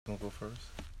Gonna go first.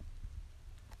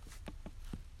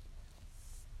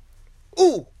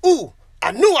 Ooh,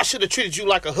 I knew I should have treated you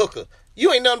like a hooker.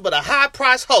 You ain't nothing but a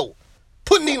high-priced hoe.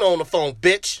 Put Nina on the phone,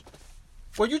 bitch.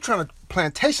 Well, you trying to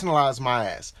plantationalize my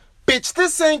ass. Bitch,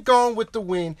 this ain't Gone with the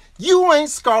Wind. You ain't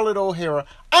Scarlett O'Hara.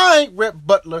 I ain't Rhett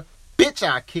Butler. Bitch,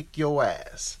 I kick your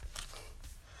ass.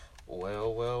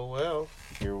 Well.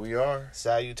 Here we are.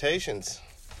 Salutations.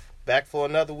 Back for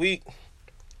another week.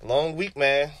 Long week,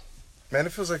 man. Man,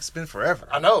 it feels like it's been forever.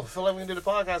 I know. I feel like we did a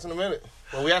podcast in a minute.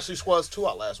 Well, we actually squazzed 2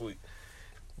 out last week.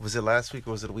 Was it last week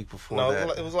or was it a week before No,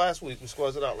 that? it was last week. We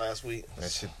squazzed it out last week. That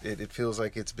shit, it feels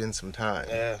like it's been some time.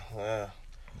 Yeah.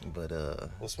 But,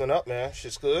 What's been up, man?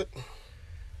 Shit's good?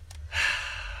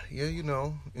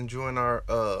 yeah, enjoying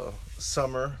our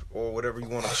summer or whatever you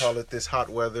want to call it, this hot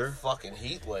weather. Fucking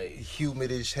heat wave.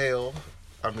 Humid as hell.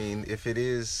 I mean, if it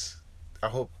is, I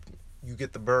hope you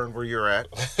get the burn where you're at.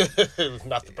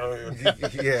 Not the burn.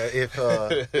 Yeah,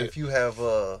 if you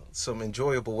have some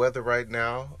enjoyable weather right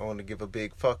now, I want to give a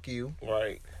big fuck you.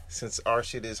 Right. Since our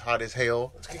shit is hot as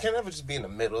hell. It can never just be in the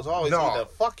middle. It's always either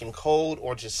fucking cold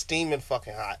or just steaming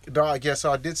fucking hot. No, I guess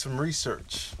I did some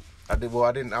research. I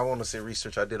want to say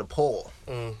research. I did a poll.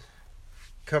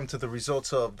 Come to the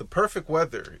results of the perfect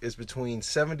weather is between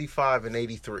 75 and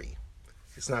 83.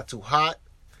 It's not too hot.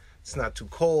 It's not too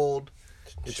cold.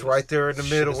 It's right there in the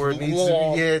middle where it needs to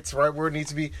be. Yeah, it's right where it needs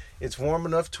to be. It's warm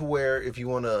enough to where if you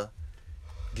want to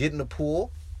get in the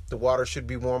pool, the water should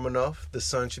be warm enough. The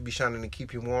sun should be shining to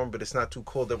keep you warm, but it's not too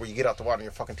cold that where you get out the water and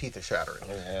your fucking teeth are shattering.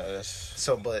 Yeah,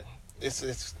 but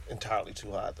it's entirely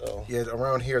too hot though. Yeah,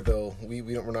 around here though,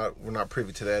 we're not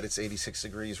privy to that. It's 86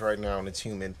 degrees right now and it's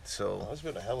humid. So it's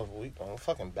been a hell of a week, man. My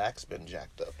fucking back's been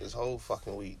jacked up this whole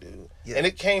fucking week, dude. Yeah. And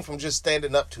it came from just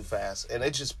standing up too fast, and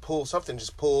it just pulled.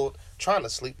 Trying to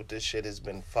sleep with this shit has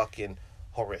been fucking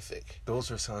horrific.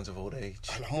 Those are signs of old age.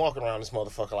 And I'm walking around this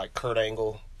motherfucker like Kurt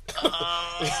Angle. You know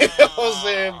what I'm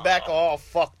saying? Back all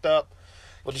fucked up.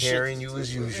 But carrying you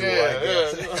as usual, I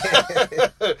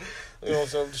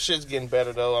guess. So the shit's getting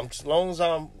better though. As long as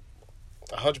I'm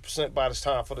 100% by this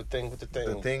time for the thing with the thing.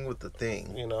 The thing with the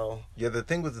thing. Yeah, the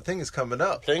thing with the thing is coming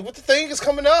up. The thing with the thing is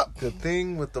coming up. The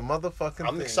thing with the motherfucking thing.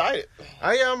 I'm excited.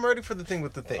 I'm ready for the thing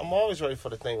with the thing. I'm always ready for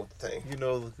the thing with the thing.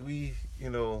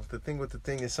 The thing with the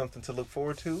thing is something to look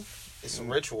forward to. It's a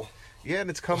ritual. Yeah, and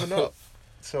it's coming up.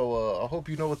 So I hope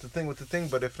you know what the thing with the thing,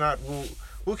 but if not,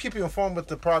 we'll keep you informed with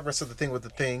the progress of the thing with the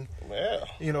thing. Yeah.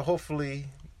 Hopefully.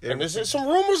 And there's some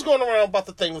rumors going around about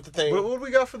the thing with the thing. What do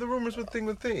we got for the rumors with the thing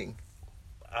with the thing?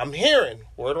 I'm hearing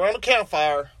word around the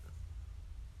campfire.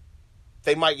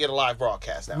 They might get a live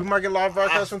broadcast now. We might get a live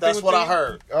broadcast from That's what I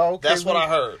heard. Oh, okay. That's what I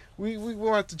heard. We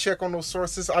will have to check on those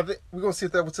sources. We're going to see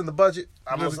if that was in the budget.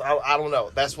 I don't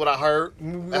know. That's what I heard.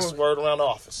 That's the word around the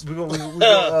office. We're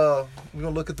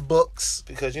gonna look at the books.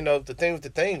 Because, the thing with the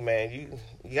thing, man, you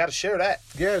got to share that.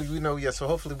 Yeah, so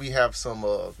hopefully we have some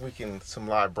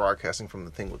live broadcasting from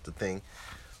the thing with the thing.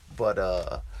 But,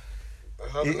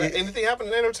 anything happened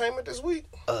in entertainment this week?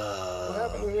 What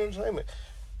happened in entertainment?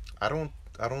 I don't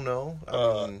know.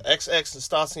 XX and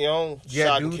Stacion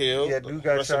shot and killed. Yeah, dude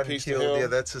got shot and killed. Yeah,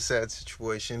 that's a sad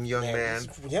situation. Young man.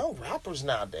 Young rappers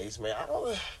nowadays, man.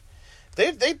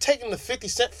 They've taken the 50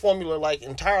 Cent formula like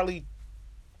entirely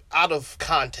out of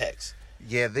context.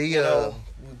 Yeah, they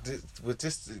with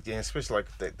this, especially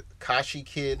like the Kashi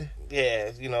kid.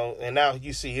 Yeah, and now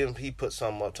you see him. He put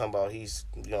something up talking about he's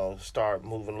start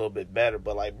moving a little bit better.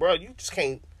 But like, bro, you just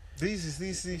can't. These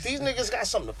niggas got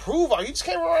something to prove. You just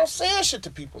can't run around saying shit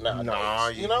to people nowadays. Nah,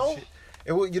 you know.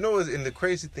 And the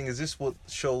crazy thing is, this what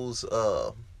shows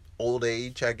old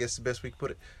age. I guess the best we could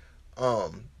put it.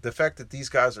 The fact that these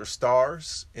guys are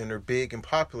stars and they're big and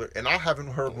popular, and I haven't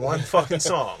heard one fucking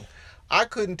song. I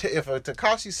couldn't tell if a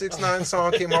Tekashi 6ix9ine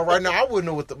song came out right now. I wouldn't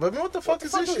know what the fuck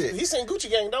is this shit. He sing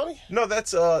Gucci Gang, don't he? No,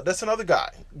 that's another guy.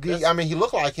 He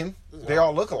look like him. They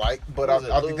all look alike, but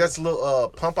I think that's Lil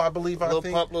Pump. I believe. Lil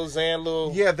Pump, Lil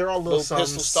Xan, yeah, they're all little Pistol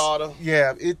Starter.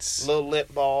 Yeah, it's Lil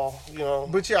Lip Ball.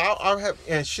 But yeah, I'll have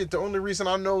and shit. The only reason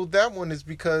I know that one is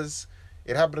because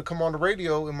it happened to come on the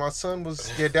radio, and my son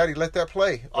was, Daddy, let that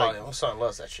play. Like, my son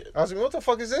loves that shit. I was like, what the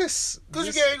fuck is this?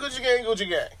 Gucci Gang, Gucci Gang, Gucci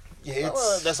Gang. Yeah,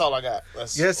 that's all I got.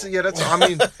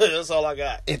 That's all I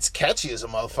got. It's catchy as a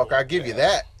motherfucker. I give you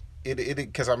that. It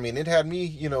because it had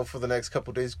me, for the next couple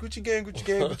of days. Gucci Gang, Gucci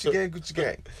Gang, Gucci Gang, Gucci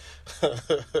Gang.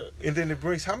 And then it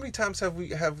brings. How many times have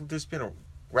there's been a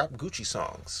rap Gucci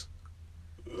songs?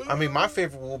 My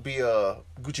favorite will be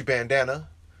Gucci Bandana.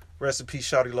 Rest in peace,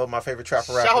 Shawty Low, my favorite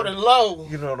trapper rapper. Shawty Low.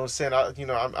 You know what I'm saying? I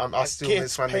still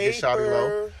miss my nigga Shawty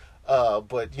Low.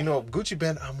 But you know, Gucci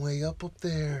Band, I'm way up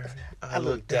there. I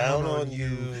look down on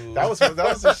you. That was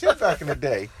the shit back in the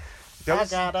day. I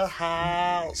got a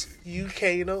house you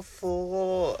can't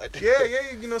afford. Yeah,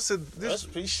 you know, so That's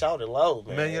pretty Shawty low,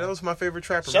 man. Man, yeah, that was my favorite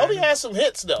trapper. Shawty man. had some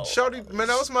hits though. Shawty, man,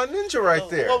 that was my ninja right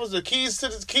there. What was the keys in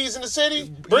the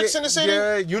city? Bricks in the city?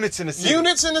 Yeah, units in the city.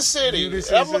 Units in the city. Units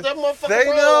in the city. That motherfucker. They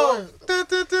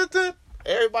know.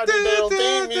 Everybody did their own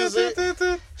theme music.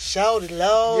 Shawty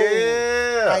low.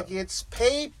 Yeah. Like it's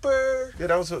paper. Yeah,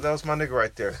 that was my nigga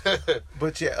right there.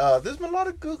 But yeah, there's been a lot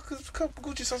of good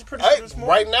Gucci songs pretty sure this morning.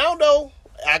 Right now though,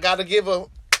 I gotta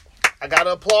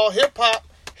applaud hip hop.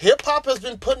 Hip hop has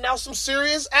been putting out some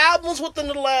serious albums within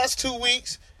the last 2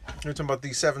 weeks. You're talking about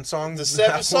these 7 songs? The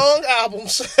 7 song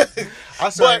albums. I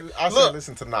started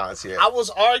listening to Nas, yeah. I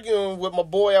was arguing with my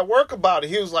boy at work about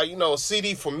it. He was like, you know, a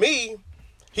CD for me,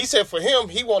 he said for him,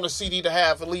 he wanted a CD to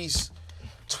have at least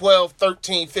 12,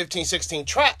 13, 15, 16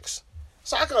 tracks.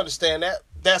 So I can understand that.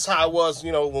 That's how it was,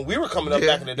 you know, when we were coming up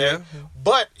back in the day. Yeah.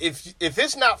 But if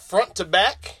it's not front to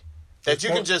back, that you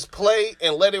can just play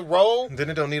and let it roll. Then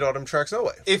it don't need all them tracks no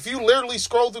way. If you literally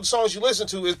scroll through the songs you listen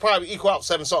to, it's probably equal out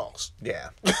 7 songs.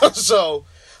 Yeah. So,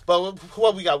 but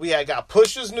what we got? We got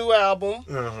Pusha's new album.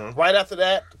 Uh-huh. Right after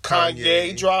that,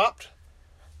 Kanye dropped.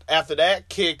 After that,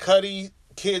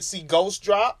 Kid See Ghost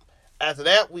dropped. After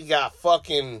that, we got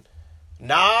fucking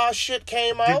Nas shit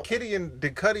came out. Did Cudi and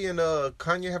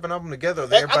Kanye have an album together?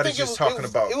 Or everybody's just talking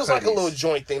about. It was like a little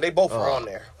joint thing. They both were on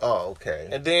there. Oh, okay.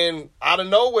 And then out of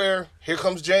nowhere, here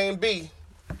comes J&B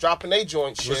dropping their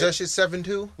joint shit. Was that shit 7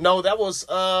 too? No, that was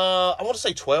I want to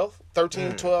say 12,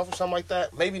 13, 12 or something like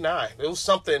that. Maybe 9. It was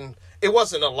something. It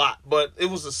wasn't a lot, but it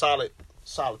was a solid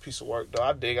piece of work though.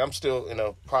 I dig. I'm still in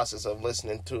the process of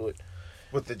listening to it.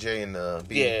 With the J and the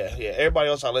B. Yeah. Everybody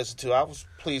else I listened to, I was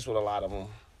pleased with a lot of them.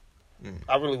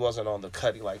 I really wasn't on the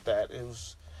Cudi like that. It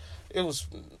was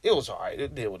all right.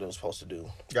 It did what it was supposed to do.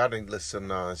 I didn't listen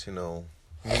to Nas, you know,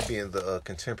 me being the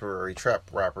contemporary trap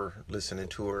rapper, listening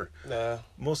to her. Nah.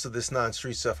 Most of this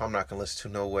non-street stuff I'm not going to listen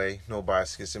to, no way. No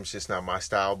bias against him. It's just not my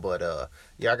style. But,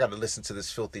 yeah, I got to listen to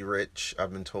this Filthy Rich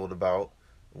I've been told about.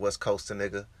 West Coast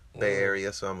nigga, Bay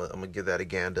Area. So I'm going to give that a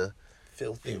gander.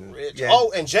 Filthy Rich. Yeah.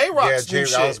 Oh, and J-Rock's new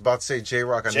shit. I was about to say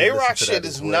J-Rock. J-Rock shit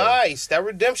is nice. That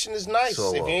Redemption is nice.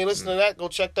 So, if you ain't listening to that, go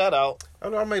check that out.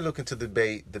 I may look into the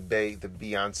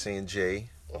Beyonce and Jay.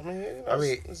 I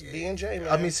mean, it's B and J, man.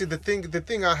 I mean, see, the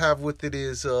thing I have with it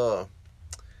is, I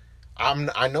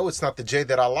know it's not the Jay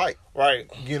that I like. Right.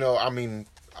 You know, I mean,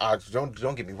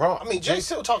 don't get me wrong. I mean, Jay's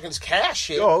still talking his cash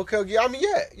shit. Oh, okay. Yeah, I mean,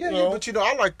 yeah. But you know,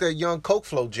 I like that young Coke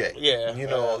Flow Jay. Yeah. You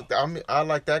know, I mean, I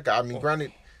like that guy. I mean,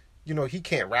 granted, you know, he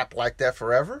can't rap like that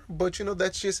forever, but you know,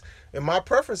 that's just in my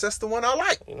preference. That's the one I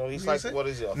like. You know, he's like, what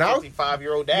is it? A now,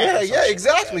 55-year-old dad. Yeah,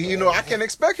 exactly. You know, I can't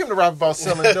expect him to rap about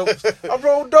selling dope. I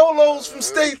roll dolos from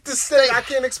state to state. I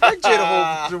can't expect Jay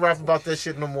to rap about that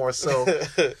shit no more. So,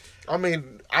 I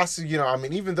mean, I see. You know, I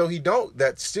mean, even though he don't,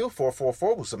 that still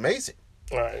 444 was amazing.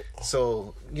 Right.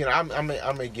 So, you know,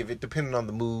 I may give it depending on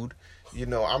the mood. You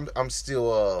know, I'm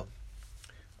still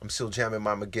jamming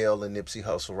my Miguel and Nipsey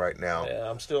Hussle right now. Yeah,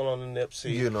 I'm still on the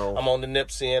Nipsey. You know, I'm on the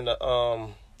Nipsey and the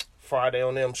Friday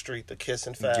on M Street, the Kiss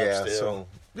and Fab still. So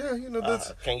yeah, you know, this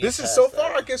is past so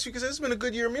far. that. I guess you could say it's been a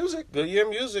good year of music. Good year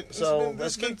of music. So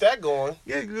let's keep that going.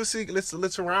 Yeah, let's see. Let's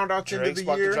round out the end of the Drake's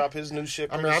about year. to drop his new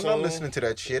shit. I mean, I'm not listening to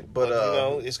that shit, but you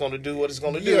know, it's going to do what it's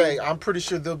going to do. Yeah, I'm pretty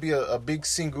sure there'll be a big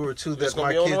single or two that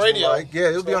my kids will like. Yeah,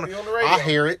 it'll be on the radio. I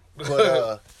hear it,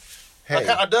 but. Hey.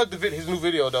 I dug his new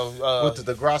video though. With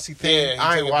the Degrassi thing,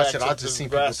 I ain't watched it. I just seen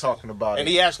people talking about it. And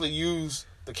he actually used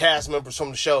the cast members from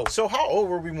the show. So how old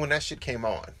were we when that shit came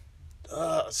on?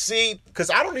 See, because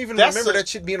I don't even remember that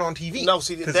shit being on TV. No,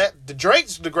 see the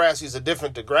Drake's Degrassi is a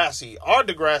different Degrassi. Our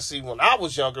Degrassi when I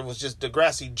was younger was just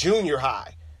Degrassi Junior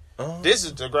High. This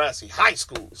is Degrassi High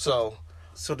School. So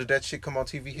did that shit come on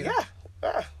TV here?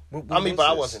 Yeah. But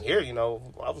I wasn't here, you know.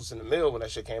 I was in the mill when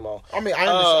that shit came on. I mean, I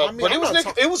understand.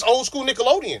 But it was old school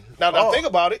Nickelodeon. Now that I think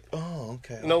about it. Oh,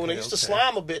 okay. You know, when they used to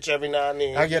slime a bitch every now and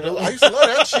then. I used to love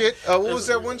that shit. What was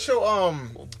that one show?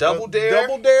 Double Dare.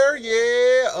 Double Dare,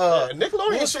 yeah.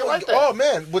 Nickelodeon shit like that. Oh,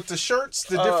 man, with the shirts,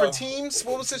 the different teams.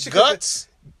 What was that shit? Guts?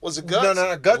 Was it Guts?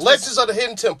 No, Guts. Legends of the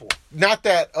Hidden Temple. Not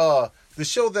that. The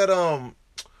show that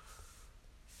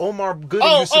Omar Goody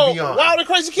used to be on. Wild and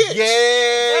Crazy Kids. Yeah.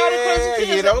 Wild and Crazy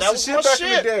Kids. Yeah, that was the shit back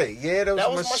in the day. Yeah,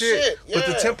 that was my shit. Yeah. But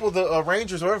the Temple, the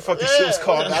Rangers, whatever the fuck the shit was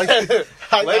called.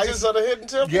 Legends of the Hidden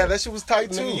Temple. Yeah, that shit was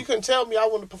tight too. You couldn't tell me I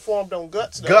wouldn't have performed on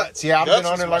Guts. Though. Guts, yeah, I've been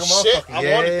on it like a motherfucker.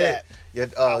 I wanted that. Yeah,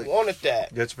 I wanted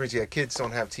that. That's pretty. Yeah, kids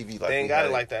don't have TV like that. They ain't got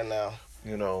it like that now.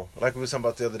 You know, like we were talking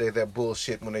about the other day, that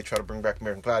bullshit when they try to bring back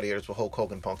American Gladiators with Hulk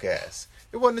Hogan punk ass.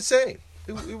 It wasn't the same.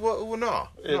 No.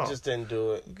 It just didn't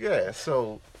do it. Yeah,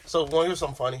 so want to hear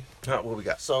something funny? What we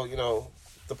got? So,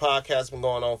 the podcast has been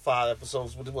going on 5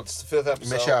 episodes. What's the 5th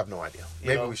episode? Mitch, I have no idea.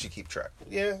 Maybe we should keep track.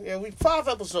 Yeah, we 5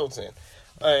 episodes in.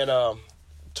 And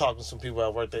talking to some people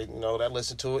at work, that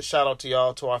listen to it. Shout out to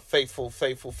y'all, to our faithful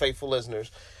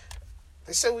listeners.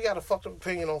 They said we got a fucked up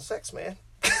opinion on sex, man.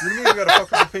 What do you mean you got a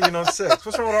fucked up opinion on sex?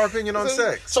 What's wrong with our opinion on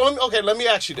sex? So, let me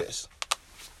ask you this.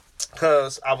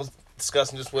 Because I was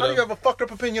discussing this with How do you have a fucked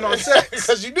up opinion on sex?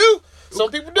 Because you do. Some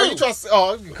people do.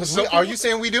 Are you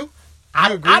saying we do? I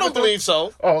don't believe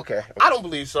so. Oh, okay. I don't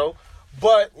believe so.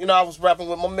 But, I was rapping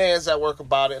with my mans at work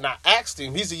about it, and I asked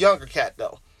him. He's a younger cat,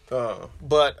 though.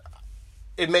 But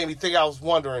it made me think. I was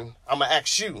wondering, I'm going to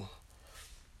ask you.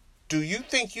 Do you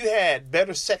think you had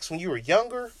better sex when you were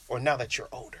younger or now that you're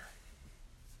older?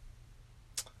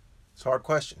 It's a hard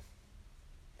question.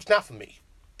 It's not for me.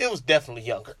 It was definitely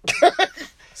younger.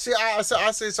 See, I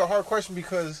say it's a hard question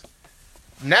because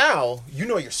now you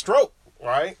know your stroke,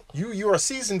 right? You're a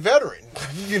seasoned veteran.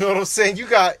 You know what I'm saying? You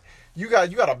got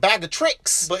a bag of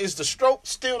tricks. But is the stroke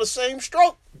still the same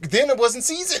stroke? Then it wasn't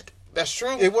seasoned. That's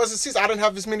true. It wasn't seasoned. I didn't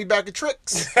have as many bag of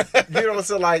tricks. You know what I'm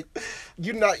saying? Like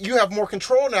you have more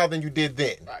control now than you did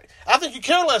then. Right. I think you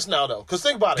care less now though, because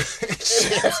think about it.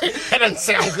 That doesn't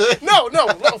sound good. No,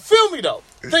 feel me though.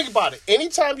 Think about it.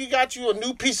 Anytime you got you a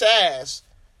new piece of ass,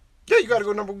 yeah, you got to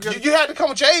go number. You had to come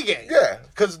with your A game. Yeah,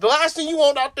 because the last thing you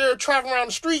want out there traveling around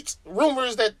the streets,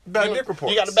 rumors that bad dick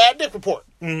reports. You got a bad dick report.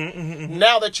 Mm-hmm.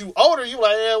 Now that you older, you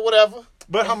like whatever.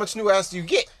 But how much new ass do you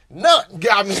get? None.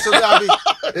 Yeah,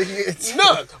 It's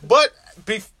none. But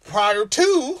prior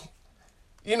to,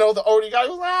 the older guy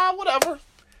was like, whatever.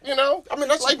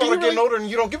 That's like people getting older and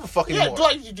you don't give a fuck anymore. Yeah,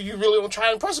 like do you really want to try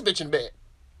and impress a bitch in bed?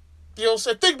 You know what I'm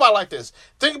saying? Think about it like this.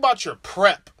 Think about your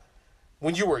prep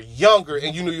when you were younger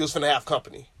and you knew you was finna have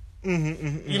company. You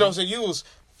know what I'm saying? You was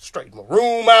straighten my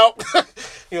room out. You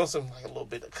know what I'm saying? Like a little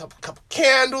bit, a couple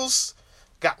candles.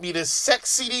 Got me this sex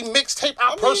CD mixtape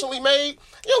I personally made.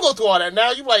 You don't go through all that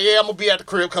now. You like, yeah, I'm gonna be at the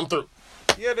crib. Come through.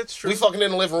 Yeah, that's true. We fucking in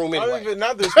the living room anyway.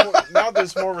 Now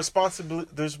there's more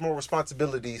responsibility. There's more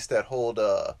responsibilities that hold.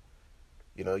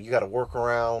 You got to work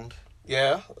around.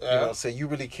 Yeah. So you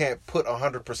really can't put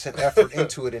 100% effort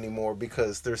into it anymore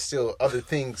because there's still other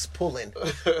things pulling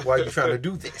while you're trying to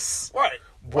do this. Right.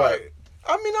 But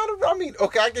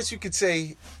okay, I guess you could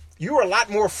say. You were a lot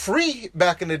more free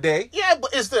back in the day. Yeah, but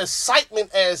it's the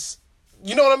excitement as,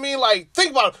 you know what I mean? Like,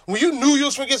 think about it. When you knew you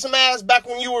was going to get some ass back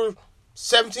when you were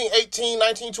 17, 18,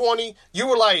 19, 20, you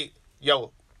were like,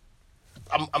 yo,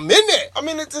 I'm in there.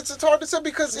 It's hard to say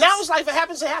because... Now it's like, if it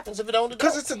happens, it happens. If it don't, it don't.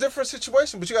 Because it's a different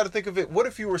situation, but you got to think of it. What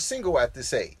if you were single at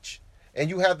this age? And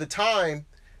you have the time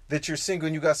that you're single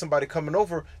and you got somebody coming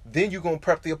over, then you're going to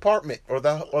prep the apartment or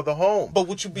the home. But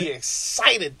would you be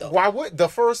excited, though? Why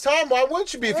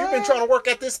wouldn't you be? If you've been trying to work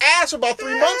at this ass for about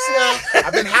 3 months now,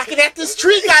 I've been hacking at this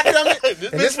tree,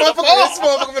 goddammit. And this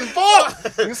motherfucker been fall.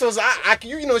 And so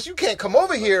you can't come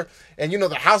over here and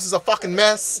the house is a fucking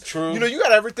mess. True. You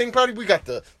got everything probably. We got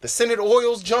the scented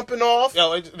oils jumping off.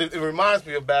 Yo, it reminds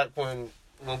me of back when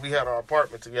we had our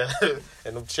apartment together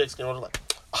and them chicks came over like,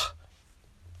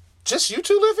 just you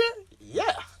two live here?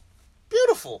 Yeah.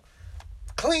 Beautiful.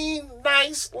 Clean,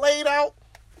 nice, laid out.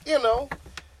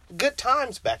 Good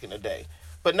times back in the day.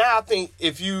 But now I think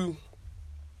the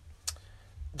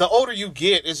older you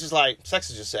get, it's just like,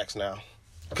 sex is just sex now.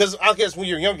 Because I guess when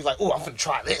you're young, you're like, oh, I'm going to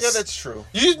try this. Yeah, that's true.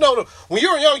 You when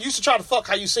you were young, you used to try to fuck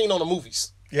how you seen on the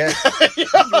movies. Yeah. You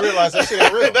realize that shit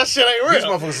ain't real. That shit ain't real. These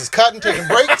motherfuckers is cutting, taking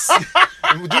breaks.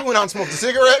 We went out and smoked a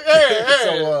cigarette. Yeah.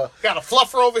 So, got a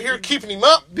fluffer over here keeping him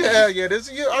up. Yeah.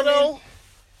 I know.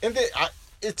 And then,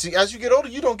 as you get older,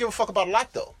 you don't give a fuck about a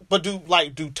lot, though. But do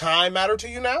time matter to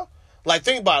you now? Like,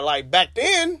 think about it. Like, back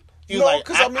then,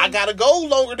 I gotta go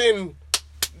longer than...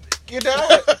 You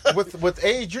know, with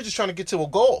age, you're just trying to get to a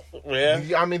goal.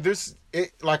 Yeah.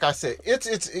 Like I said,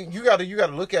 you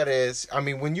gotta look at it as,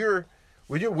 when you're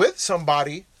with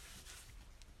somebody,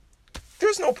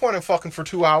 there's no point in fucking for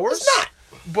 2 hours. It's not.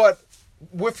 But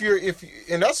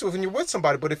that's when you're with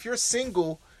somebody. But if you're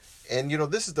single, and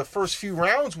this is the first few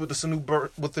rounds with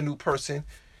a new person,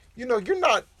 you're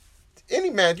not any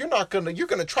man. You're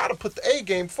gonna try to put the A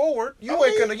game forward. You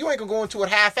ain't gonna go into it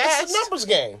half-assed. It's a numbers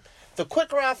game. The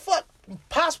quicker I fuck,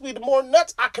 possibly the more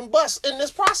nuts I can bust in this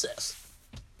process.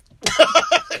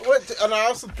 And I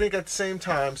also think at the same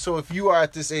time, so if you are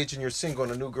at this age and you're single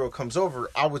and a new girl comes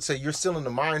over, I would say you're still in the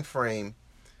mind frame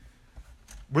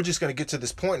we're just going to get to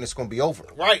this point and it's going to be over.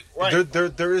 Right.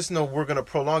 There is no we're going to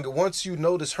prolong it. Once you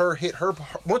notice her hit her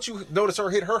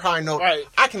high note, right.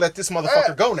 I can let this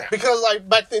motherfucker go now. Because like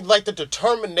back then, like the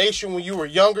determination when you were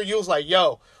younger, you was like,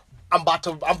 yo, I'm about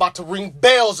to ring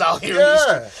bells out here.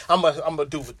 Yeah. I'm gonna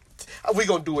do it. We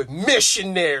gonna do it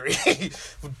missionary,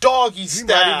 doggy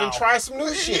style. You might even try some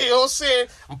new shit. You know what I'm saying?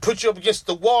 I'm gonna put you up against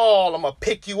the wall. I'm gonna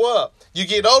pick you up. You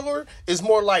get over, it's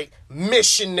more like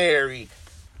missionary.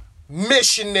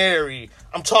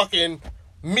 I'm talking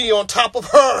me on top of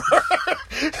her.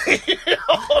 You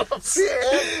know what I'm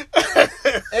saying?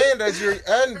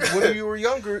 And when you were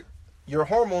younger, your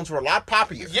hormones were a lot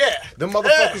poppier. Yeah. Them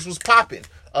motherfuckers was popping.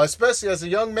 Especially as a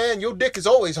young man, your dick is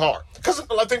always hard. Because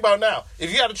I think about it now.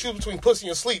 If you had to choose between pussy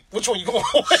and sleep, which one you going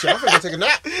with? Shit, I'm gonna take a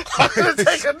nap. I'm gonna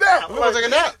take a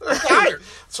nap. I'm tired.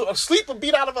 So sleep would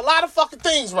beat out of a lot of fucking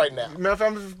things right now. Matter of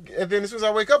fact, and then as soon as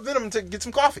I wake up, then I'm gonna get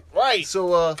some coffee. Right.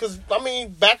 So, because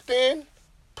back then,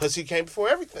 pussy came before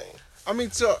everything.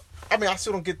 I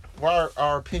still don't get why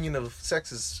our opinion of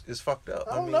sex is fucked up.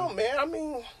 I don't know,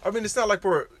 man. It's not like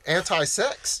we're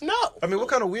anti-sex. No. What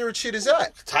kind of weird shit is that?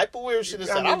 What type of weird shit is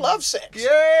that? I love sex.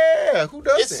 Yeah, who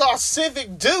doesn't? It's our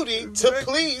civic duty to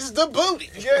please the booty.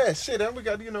 Yeah, shit. And we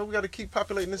got to keep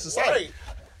populating this society.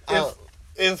 Right.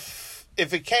 If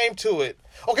it came to it,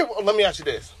 okay. Well, let me ask you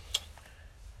this: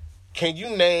 can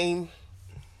you name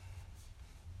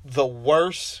the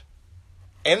worst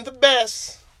and the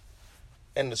best?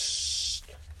 And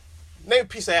name a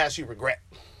piece of ass you regret.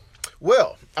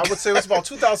 Well, I would say it was about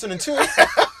 2002.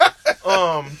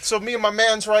 So me and my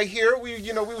man's right here. We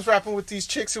was rapping with these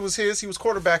chicks. It was his. He was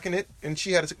quarterbacking it, and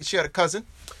she had a cousin.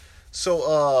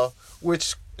 So,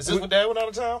 which is this when Dad went out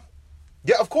of town?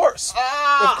 Yeah, of course,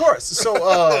 of course.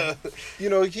 So, he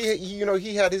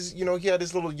had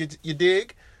his little you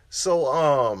dig.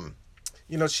 So,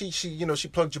 she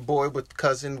plugged your boy with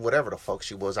cousin, whatever the fuck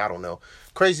she was. I don't know.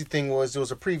 Crazy thing was, there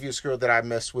was a previous girl that I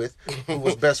messed with who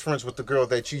was best friends with the girl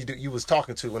that you was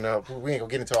talking to, and we ain't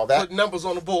gonna get into all that. Put numbers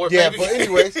on the board, yeah, baby. But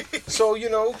anyways, so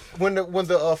when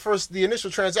the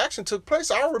initial transaction took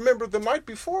place, I remember the night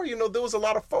before. There was a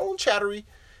lot of phone chattery.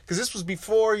 Because this was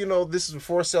before, this is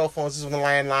before cell phones. This was the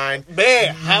landline.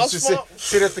 Man, house phone.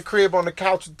 Sit at the crib on the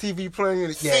couch with TV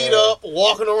playing. Feet up,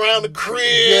 walking around the crib.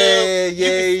 Yeah.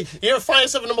 You ever find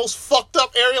yourself in the most fucked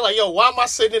up area? Like, yo, why am I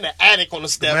sitting in the attic on the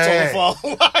steps on the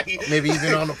phone? Like, maybe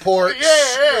even on the porch.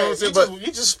 Yeah. You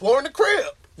just exploring the crib.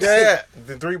 Yeah.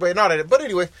 The three-way and all that. But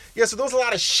anyway, so there was a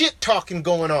lot of shit talking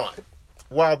going on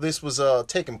while this was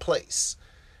taking place.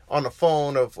 On the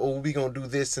phone of, we going to do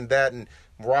this and that and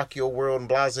rock your world and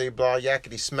blah, blah,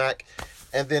 yakety smack.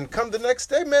 And then come the next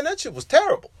day, man, that shit was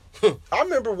terrible. I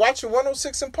remember watching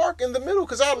 106 in Park in the middle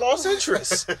because I lost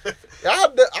interest.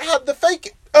 I had to fake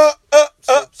it.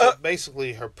 So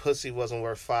basically, her pussy wasn't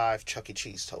worth 5 Chuck E.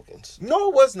 Cheese tokens. No,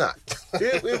 it was not.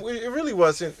 It really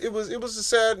wasn't. It was a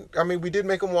sad. We did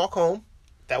make him walk home.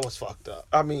 That was fucked up.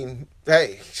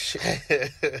 Hey, shit.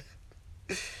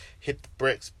 Hit the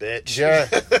bricks, bitch. Yeah.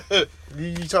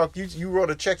 You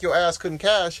wrote a check your ass couldn't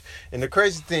cash. And the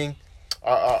crazy thing,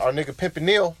 our nigga Pimpin'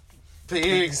 Neil,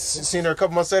 seen her a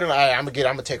couple months later, like, I'm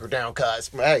gonna take her down, cuz.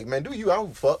 Hey, man, do you? I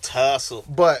don't fuck. Tussle.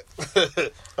 But,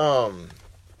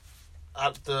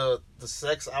 the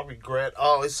sex I regret,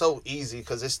 it's so easy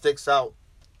because it sticks out.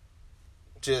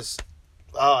 It just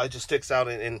sticks out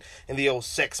in the old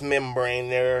sex membrane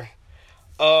there.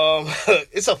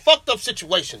 It's a fucked up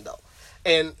situation, though.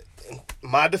 And in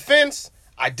my defense,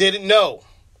 I didn't know.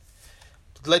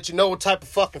 To let you know what type of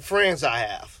fucking friends I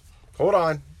have. Hold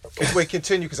on. Wait,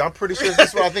 continue, because I'm pretty sure this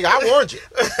is what I think. I warned you.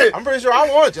 I'm pretty sure I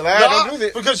warned you. Like, no, don't do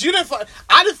this. Because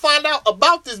I didn't find out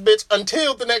about this bitch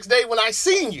until the next day when I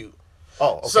seen you.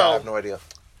 Oh, okay. So, I have no idea.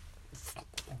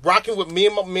 Rocking with me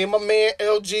and my man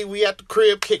LG, we at the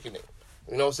crib kicking it.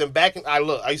 You know what I'm saying?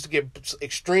 I used to get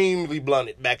extremely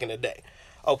blunted back in the day.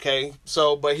 Okay,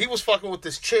 so, but he was fucking with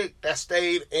this chick that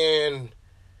stayed in,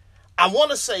 I want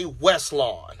to say West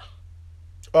Lawn.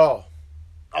 Oh.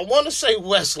 I want to say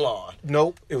West Lawn.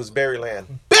 Nope, it was Berryland.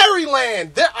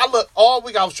 Berryland! I looked all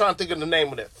week, I was trying to think of the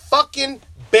name of it. Fucking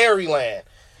Berryland.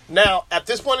 Now, at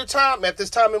this point in time, in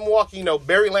Milwaukee,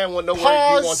 Berryland wouldn't know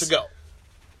where you want to go.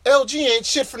 LG ain't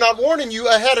shit for not warning you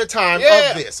ahead of time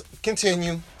of this.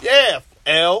 Continue. Yeah,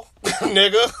 L,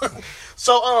 nigga.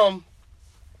 So,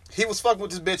 he was fucking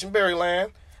with this bitch in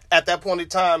Berryland. At that point in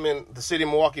time in the city of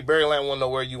Milwaukee, Berryland wouldn't know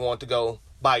where you want to go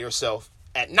by yourself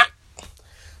at night.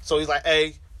 So he's like,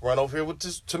 hey, run over here with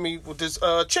this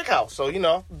chick house.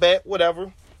 So, bet,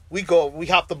 whatever. We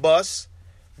hop the bus,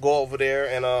 go over there,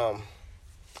 and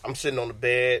I'm sitting on the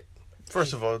bed.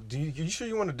 First of all, you sure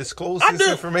you want to disclose I this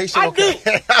do. information? I Okay.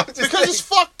 do. Because it's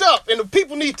fucked up, and the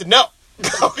people need to know.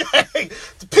 Okay?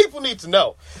 The people need to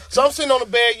know. So I'm sitting on the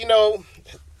bed,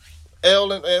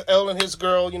 L and his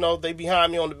girl, they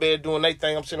behind me on the bed doing their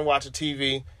thing. I'm sitting watching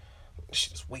TV.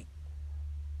 She's weak.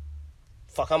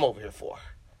 Fuck, I'm over here for.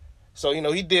 So,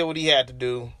 he did what he had to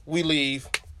do. We leave.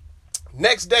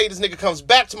 Next day, this nigga comes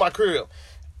back to my crib.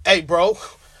 Hey, bro,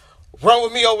 run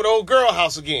with me over to old girl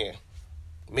house again.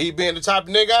 Me being the type of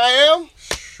nigga I am.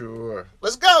 Sure.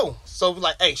 Let's go. So we're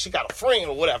like, hey, she got a friend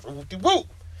or whatever. Whoop-de-whoop.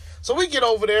 So we get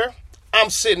over there. I'm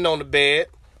sitting on the bed.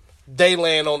 They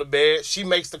laying on the bed. She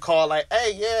makes the call like,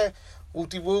 hey, yeah,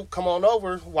 whoop-de-whoop, come on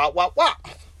over. Wop, wop, wop.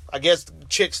 I guess the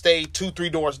chick stayed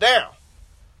 2-3 doors down.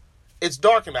 It's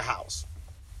dark in the house.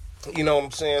 You know what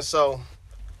I'm saying? So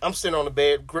I'm sitting on the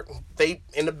bed. They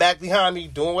in the back behind me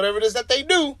doing whatever it is that they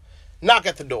do. Knock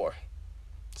at the door.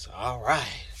 So, all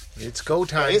right. It's go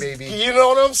time, baby. You know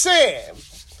what I'm saying?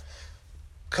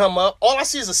 Come up. All I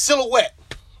see is a silhouette.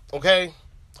 Okay?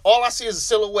 All I see is a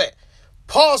silhouette.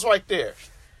 Pause right there.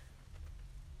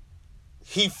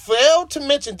 He failed to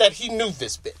mention that he knew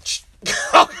this bitch.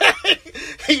 Okay?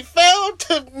 He failed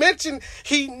to mention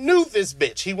he knew this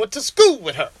bitch. He went to school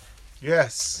with her.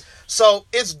 Yes. So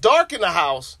it's dark in the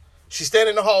house. She's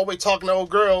standing in the hallway talking to old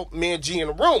girl, me and G in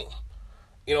the room.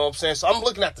 You know what I'm saying? So I'm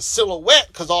looking at the silhouette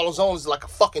because all it's on is like a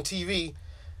fucking TV.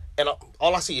 And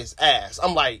all I see is ass.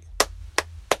 I'm like,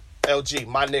 LG,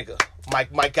 my nigga,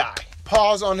 my guy.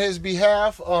 Pause on his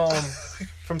behalf.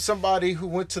 From somebody who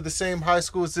went to the same high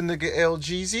school as the nigga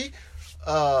LGZ.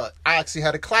 I actually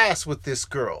had a class with this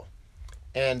girl.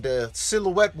 And the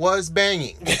silhouette was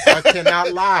banging. I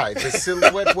cannot lie. The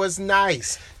silhouette was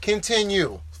nice.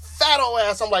 Continue. Fat old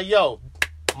ass. I'm like, yo,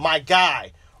 my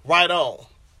guy. Right on.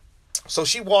 So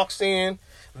she walks in.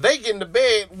 They get into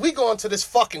bed. We go into this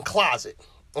fucking closet.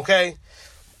 Okay?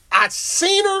 I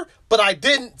seen her, but I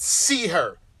didn't see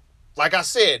her. Like I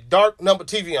said, dark number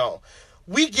TV on.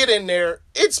 We get in there.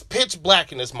 It's pitch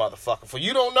black in this motherfucker. For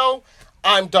you don't know,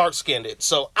 I'm dark-skinned,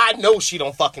 so I know she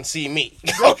don't fucking see me.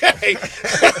 Okay?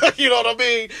 You know what I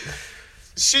mean?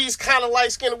 She's kind of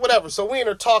light-skinned or whatever. So we in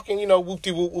there talking,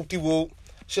 whoop-de-whoop, whoop-de-whoop.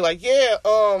 She like, yeah,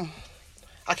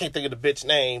 I can't think of the bitch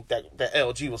name that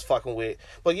LG was fucking with.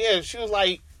 But yeah, she was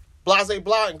like, blase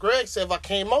blah, and Greg said if I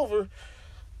came over,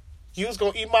 you was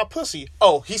going to eat my pussy.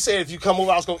 Oh, he said if you come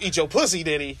over, I was going to eat your pussy,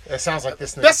 did he? That sounds like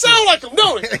this nigga. That sound like him,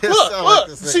 don't it? Look. Like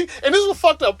See, and this was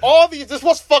fucked up. This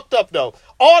was fucked up, though.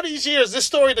 All these years, this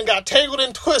story done got tangled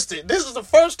and twisted. This is the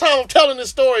first time I'm telling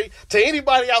this story to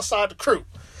anybody outside the crew.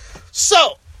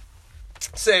 So,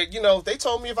 said, they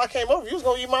told me if I came over, you was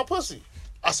going to eat my pussy.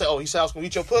 I said, oh, he said I was going to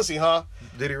eat your pussy, huh?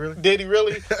 Did he really? Did he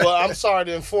really? Well, I'm sorry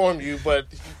to inform you, but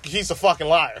he's a fucking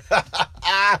liar.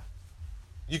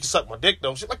 You can suck my dick,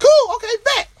 though. She's like, cool, okay,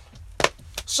 bet.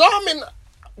 So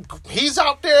he's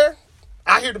out there.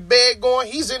 I hear the bed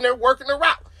going. He's in there working her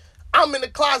out. I'm in the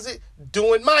closet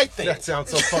doing my thing. That sounds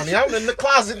so funny. I'm in the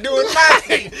closet doing my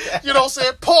thing. You know what I'm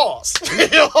saying? Pause. You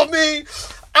know what I mean?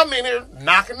 I'm in here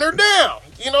knocking her down.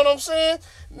 You know what I'm saying?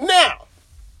 Now,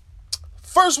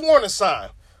 first warning sign.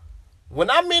 When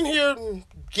I'm in here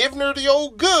giving her the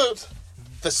old goods,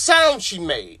 the sound she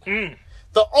made.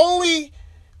 The only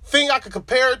thing I could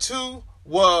compare it to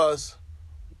was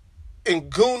in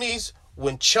Goonies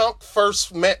when Chunk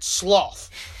first met Sloth.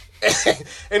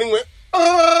 And he went,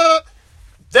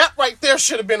 that right there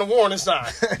should have been a warning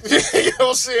sign. You know what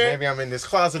I'm saying? Maybe I'm in this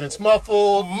closet, it's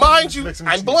muffled. Mind you,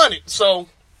 I'm blunted. So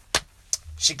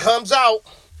she comes out.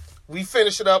 We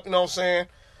finish it up, you know what I'm saying?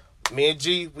 Me and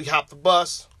G, we hop the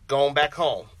bus, going back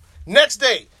home. Next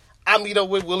day, I meet up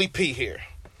with Willie P here.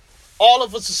 All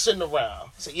of us are sitting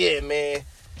around. I say, yeah, man.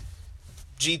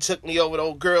 G took me over to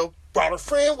old girl, brought her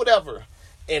friend, whatever.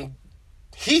 And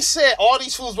he said all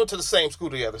these fools went to the same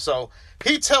school together. So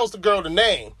he tells the girl the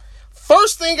name.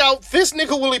 First thing out this nigga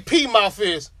Willie P mouth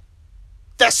is,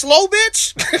 that slow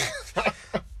bitch?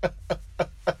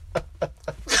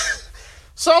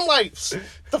 So I'm like,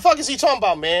 the fuck is he talking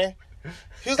about, man?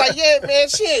 He was like, yeah, man,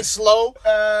 she ain't slow.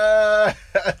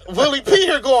 Willie P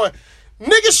here going,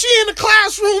 nigga, she in the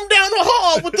classroom down the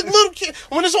hall with the little kid.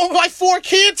 When there's only like 4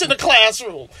 kids in the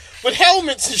classroom with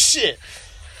helmets and shit.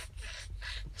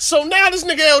 So now this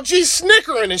nigga LG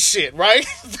snickering and shit, right?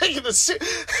 Thinking the shit.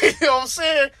 You know what I'm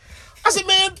saying? I said,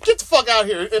 man, get the fuck out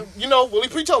here. And Willie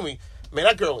P told me, man,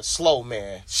 that girl is slow,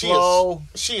 man. She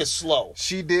is slow.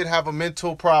 She did have a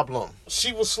mental problem.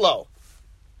 She was slow.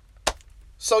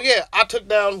 So yeah, I took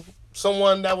down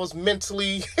someone that was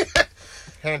mentally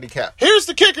handicapped. Here's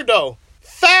the kicker, though.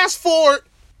 Fast forward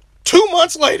 2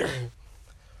 months later,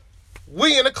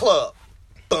 we in a club.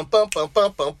 Bum bum bum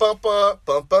bum bum bum bum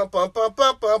bum bum bum bum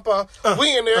bum bum bum.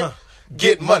 We in there,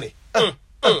 get money.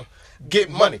 Get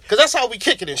money. Because that's how we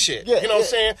kick it and shit. Yeah, you know what I'm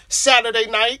saying? Saturday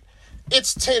night,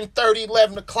 it's 10:30,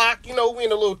 11 o'clock. You know, we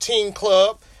in a little teen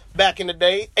club back in the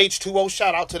day. H2O,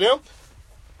 shout out to them.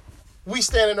 We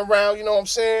standing around, you know what I'm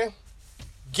saying?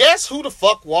 Guess who the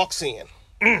fuck walks in?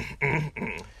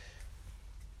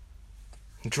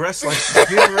 Dressed like she's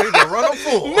getting ready to run a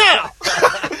fool. Now,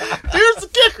 here's the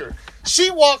kicker.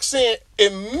 She walks in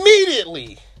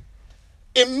immediately.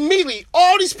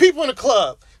 All these people in the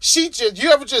club.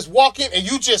 You ever just walk in and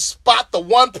you just spot the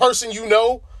one person you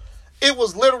know? It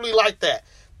was literally like that.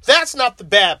 That's not the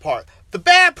bad part. The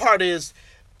bad part is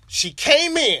she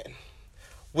came in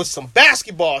with some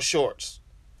basketball shorts,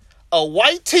 a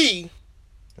white tee,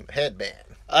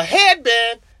 a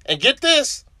headband, and get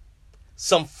this,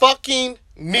 some fucking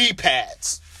knee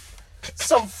pads.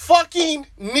 Some fucking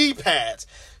knee pads.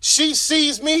 She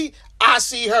sees me, I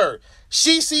see her.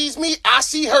 She sees me, I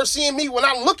see her seeing me. When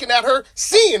I'm looking at her,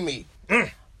 seeing me.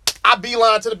 I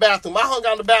beeline to the bathroom. I hung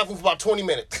out in the bathroom for about 20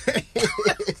 minutes.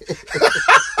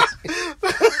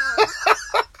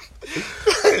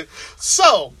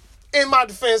 So, in my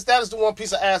defense, that is the one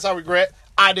piece of ass I regret.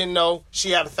 I didn't know she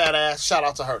had a fat ass. Shout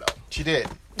out to her, though. She did.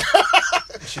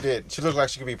 She did. She looked like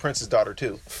she could be Prince's daughter,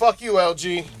 too. Fuck you,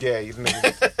 LG. Yeah,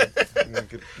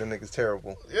 the nigga's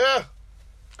terrible. Yeah.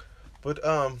 But,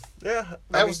 yeah.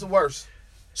 That was the worst.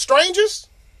 Strangers?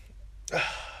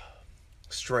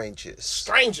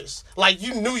 Strangers. Like,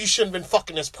 you knew you shouldn't have been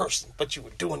fucking this person, but you were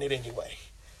doing it anyway.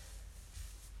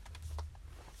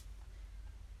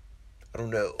 I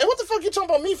don't know. And what the fuck you talking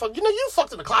about me for? You know, you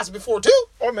fucked in the closet before, too.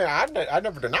 Oh, man, I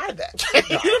never denied that. You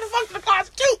never fucked in the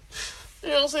closet, too. You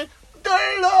know what I'm saying?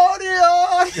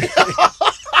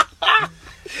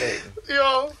 Hey, you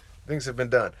know? things have been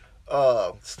done.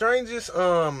 Strangers,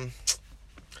 I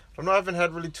don't know, I haven't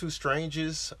had really two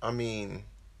strangers. I mean...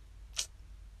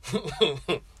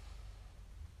 I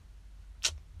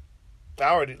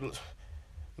already...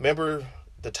 Remember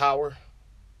the tower?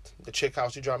 The chick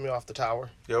house you dropped me off the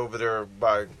tower? Yeah, over there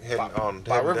by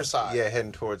Riverside.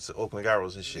 Heading towards Oakland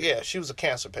Arrows and shit. Yeah, she was a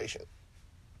cancer patient.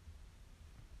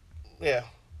 Yeah.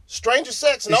 Stranger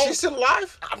sex. Is she still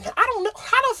alive? I don't know.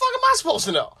 How the fuck am I supposed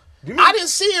to know? I didn't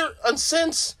see her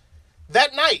since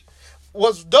that night.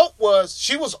 What's dope was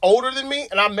she was older than me,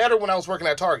 and I met her when I was working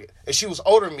at Target, and she was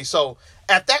older than me. So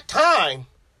at that time,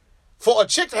 for a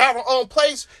chick to have her own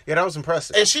place, yeah, that was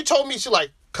impressive. And she told me, she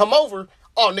like, come over.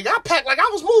 Oh, nigga, I packed like I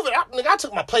was moving. I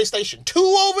took my PlayStation 2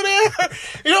 over there.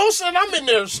 You know what I'm saying? I'm in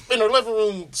there in her living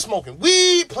room smoking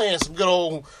weed, playing some good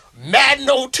old Madden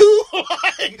 02.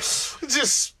 Like,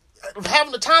 just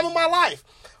having the time of my life.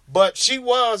 But she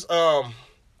was a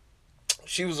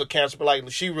cancer, but like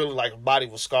she really, like, her body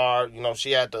was scarred. You know,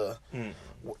 she had to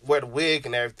wear the wig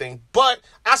and everything. But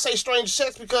I say strange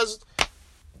sex because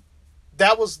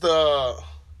that was the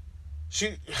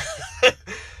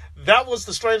that was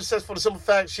the strangest sex for the simple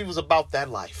fact she was about that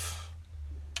life.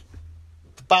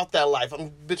 About that life.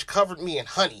 Bitch covered me in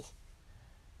honey.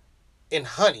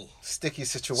 Sticky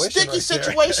situation. Sticky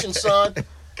situation, son.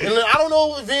 And I don't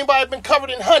know if anybody been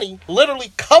covered in honey.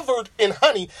 Literally covered in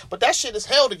honey. But that shit is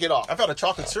hell to get off. I've had a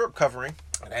chocolate syrup covering.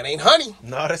 That ain't honey.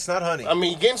 No, that's not honey. I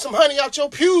mean, getting some honey out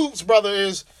your pubes, brother,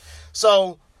 is...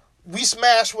 So... We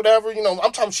smash whatever, you know.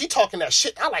 She talking that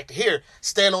shit. I like to hear.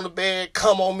 Stand on the bed,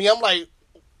 come on me. I'm like,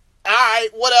 all right,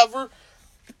 whatever.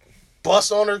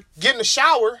 Bust on her, get in the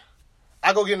shower.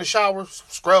 I go get in the shower,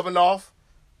 scrubbing off.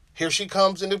 Here she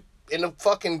comes in the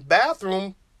fucking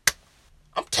bathroom.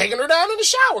 I'm taking her down in the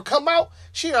shower. Come out.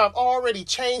 She have already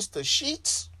changed the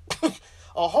sheets.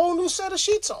 A whole new set of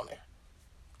sheets on there.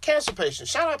 Cancer patient.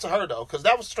 Shout out to her though, because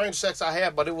that was strange sex I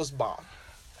had, but it was bomb.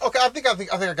 Okay, I think I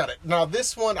got it. Now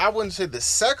this one, I wouldn't say the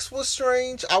sex was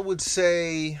strange. I would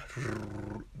say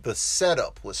the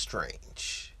setup was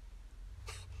strange.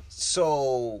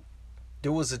 So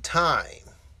there was a time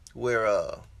where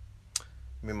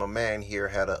me and my man here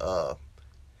had a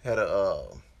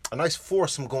nice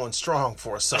foursome going strong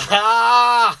for a summer.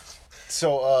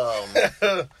 So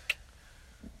there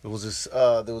was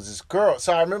this girl.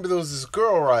 So I remember there was this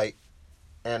girl, right?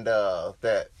 And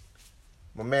that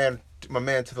my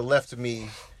man to the left of me,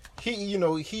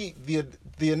 the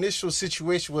initial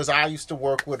situation was I used to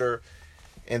work with her,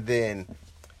 and then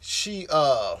she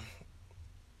at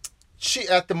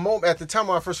the time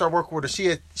when I first started working with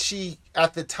her,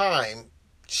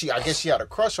 I guess she had a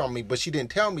crush on me, but she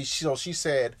didn't tell me. So she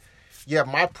said, yeah,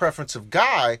 my preference of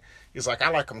guy is like, I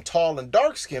like him tall and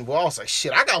dark skinned. Well, I was like,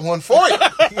 shit, I got one for you. You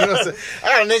know what I'm saying? I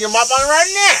got a nigga in my body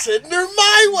right now. Sitting her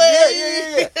my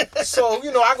way. Yeah. So,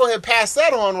 I go ahead and pass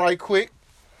that on right quick.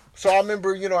 So I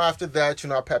remember, after that,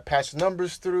 I passed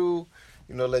numbers through,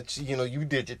 you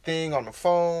did your thing on the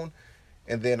phone.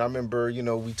 And then I remember,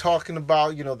 we talking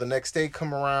about, the next day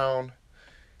come around.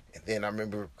 And then I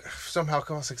remember somehow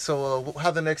I was like, so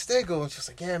how the next day go? And she was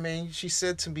like, yeah, man, she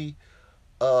said to me,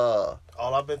 all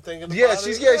I've been thinking about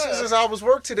she says, I was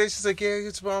work today. She's like, yeah,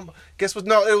 guess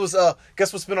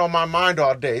what's been on my mind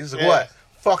all day? It's like, what?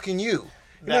 Fucking you.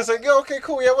 And it's like, okay,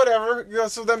 cool, yeah, whatever.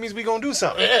 So that means we gonna do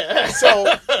something. Yeah.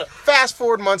 So fast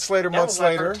forward months later.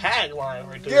 Her tagline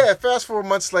right there. Yeah, fast forward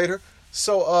months later.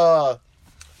 So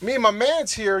me and my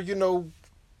man's here,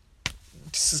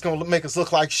 this is gonna make us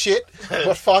look like shit,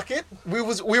 but fuck it. We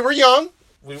were young.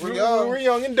 We were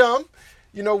young and dumb.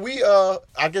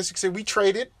 I guess you could say we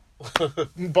traded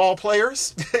ball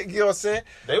players. You know what I'm saying?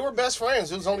 They were best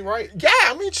friends. It was only right. Yeah,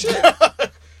 I mean, shit.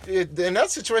 In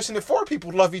that situation, if 4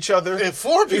 people love each other. If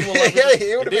 4 people love each other.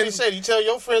 It would have been. He said, you tell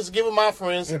your friends to give them my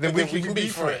friends, and then we can be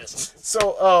friends.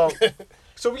 So,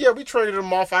 yeah, we traded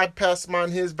them off. I passed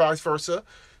mine, his, vice versa.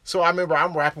 So I remember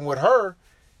I'm rapping with her,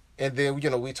 and then,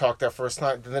 we talked that first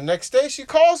night. Then the next day, she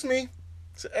calls me.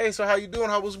 Said, hey, so how you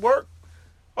doing? How was work?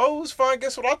 Oh, it was fine.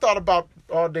 Guess what I thought about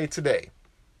all day today?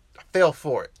 I fell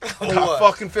for it. I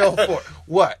fucking fell for it.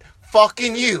 What?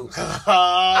 Fucking you.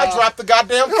 I dropped the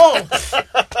goddamn phone.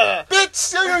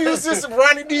 Bitch, you don't use this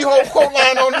Ronnie D. Ho quote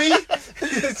line on me.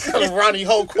 Ronnie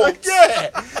Ho quote.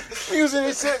 Yeah. Using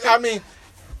this shit. I mean,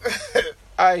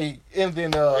 and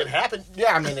then it happened.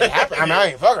 Yeah, I mean, it happened. I mean, I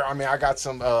ain't fucker. I mean, I got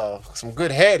some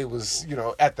good head. It was,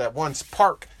 at that one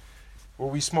park where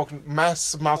we smoked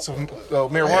mass amounts of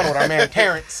marijuana with our man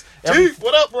Terrence.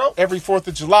 What up, bro? Every 4th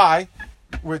of July.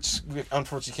 Which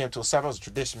unfortunately came to a stop. It was a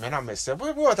tradition, man. I missed that.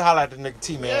 We want to highlight the nigga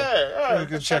T, man. Yeah, we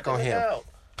could check on him.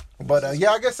 But I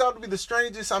guess that would be the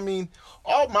strangest. I mean,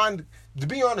 to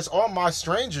be honest, all my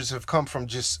strangers have come from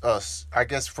just us. I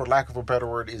guess, for lack of a better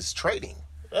word, is trading.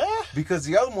 Yeah. Because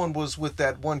the other one was with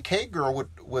that one K girl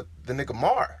with the nigga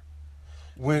Mar.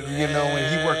 When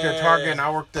when he worked at Target and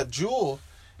I worked at Jewel,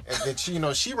 and then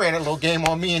she ran a little game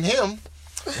on me and him.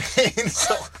 And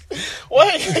so,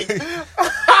 wait.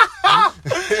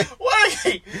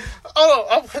 Wait, hold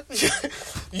on.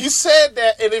 You said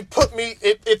that, and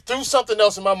it threw something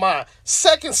else in my mind.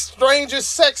 Second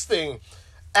strangest sex thing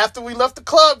after we left the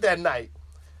club that night,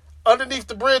 underneath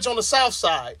the bridge on the south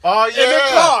side. Oh yeah, in the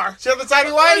car. She had the tidy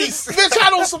whities. Bitch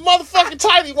had on some motherfucking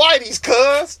tidy whities,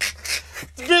 cuz.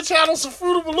 Bitch had on some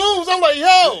Fruit of Balloons. I'm like,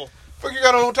 yo, fuck you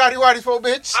got on tidy whities for,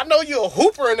 bitch? I know you a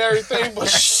hooper and everything, but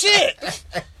shit.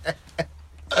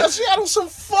 She had on some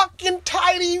fucking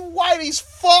tidy whities.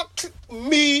 Fucked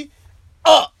me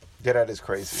up. Yeah, that is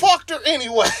crazy. Fucked her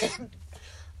anyway.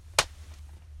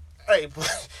 Hey,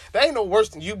 that ain't no worse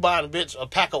than you buying a bitch a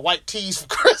pack of white tees for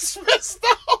Christmas,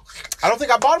 though. I don't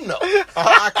think I bought them, though.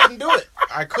 I couldn't do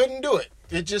it.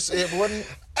 It wasn't.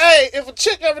 Hey, if a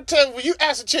chick ever tells you, when you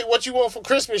ask a chick what you want for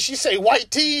Christmas, she say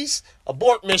white tees,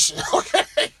 abort mission,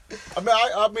 okay?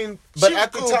 I mean, but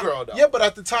at the time, girl, though. Yeah, but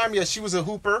at the time, yeah, she was a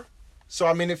hooper. So,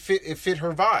 I mean, it fit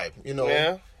her vibe,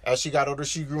 Yeah. As she got older,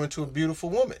 she grew into a beautiful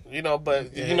woman.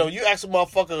 But, you ask a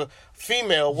motherfucker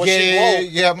female what she want.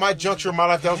 Yeah, my juncture in my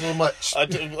life, that was a little much. A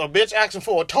bitch asking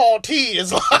for a tall tee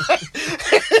is like,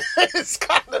 it's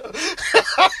kind of,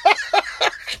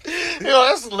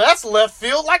 that's left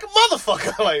field like a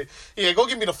motherfucker. Like, yeah, go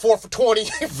give me the 4 for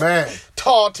 $20. Man.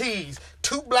 Tall tees.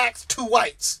 2 blacks, 2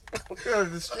 whites. Yeah,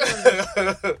 the strength.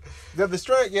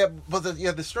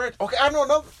 The strength. Okay, I don't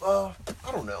know.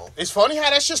 I don't know. It's funny how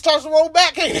that shit starts to roll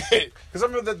back, ain't it? Because I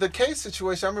remember the case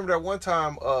situation. I remember that one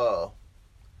time. I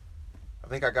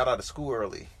think I got out of school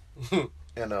early,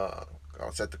 and I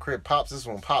was at the crib. This is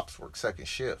when Pops worked second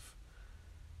shift.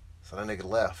 So that nigga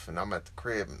left, and I'm at the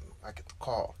crib, and I get the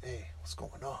call. Hey, what's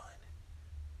going on?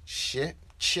 Shit.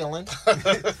 Chilling.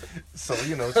 So,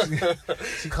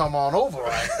 she come on over.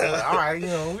 Right? All right,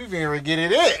 we been ready to get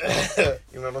it in.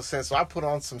 You know what I'm saying? So I put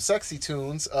on some sexy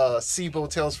tunes, SIBO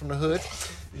Tales from the Hood.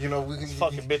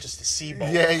 Fucking bitches to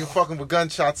SIBO. Yeah, you're fucking with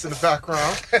gunshots in the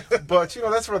background. But,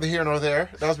 that's neither here nor there.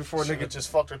 That was before nigga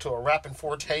just fucked her to a rapping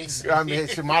Fortes. I mean,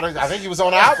 I think he was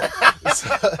on the album.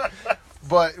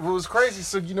 But it was crazy.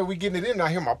 So, we getting it in. I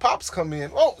hear my pops come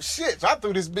in. Oh, shit. So I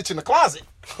threw this bitch in the closet.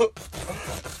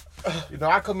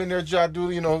 I come in there, try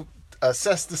to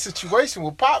assess the situation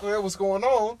with Pop, man, what's going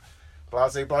on.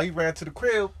 Blase, he ran to the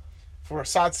crib for a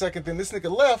side second, then this nigga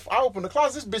left. I opened the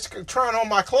closet, this bitch trying on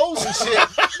my clothes and shit.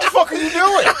 What the fuck are you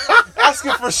doing?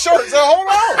 Asking for shirts. Hold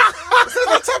on. This is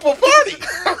that type of party.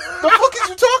 The fuck is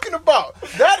you talking about?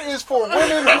 That is for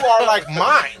women who are like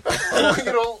mine.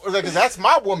 You know, like, that's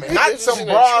my woman, not some She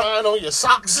broad. trying on your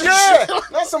socks. And Yeah,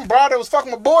 shit. not some broad that was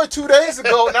fucking my boy 2 days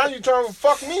ago. Now you trying to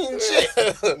fuck me and shit.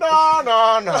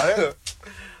 No.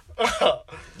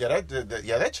 Yeah,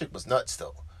 that chick was nuts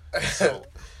though. So,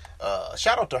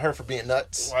 shout out to her for being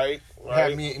nuts. Right.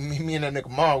 Had me and that nigga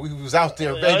Ma, we was out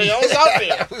there, baby. I was out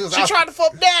there. She tried to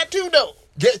fuck Dad too, though.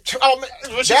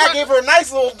 Dad gave her a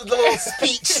nice little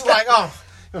speech, like, oh,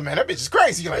 man, that bitch is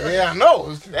crazy. You're like, yeah, I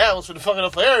know. That was for the fucking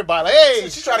up for everybody. Like, hey,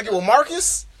 She tried to get with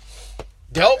Marcus.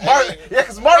 Yeah,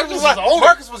 because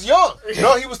Marcus was young.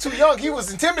 No, he was too young. He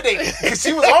was intimidated because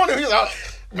she was on him. He was like,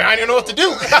 man, I didn't know what to do.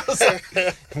 I was like,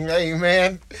 hey,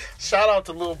 man. Shout out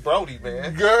to little Brody,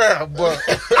 man. Girl, but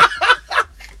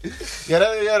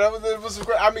that was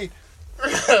great. I mean,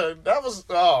 that was,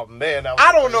 oh man, that was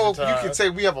I don't know if time. you could say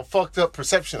we have a fucked up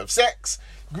perception of sex.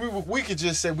 We could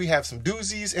just say we have some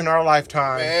doozies in our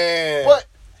lifetime, man. But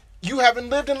you haven't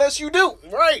lived unless you do.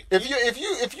 Right. If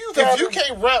you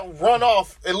can't run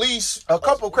off at least a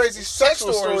couple crazy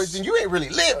sexual stories, then you ain't really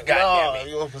lived. Goddamn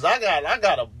it. Because I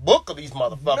got a book of these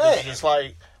motherfuckers. Man. It's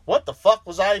like, what the fuck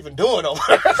was I even doing over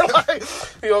there? Like,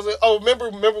 you know, oh, remember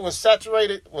when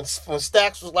Saturated, when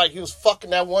Stax was like, he was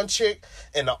fucking that one chick,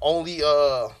 and the only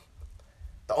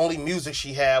music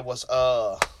she had was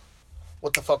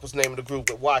what the fuck was the name of the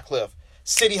group with Wyclef?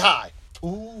 City High. Ooh.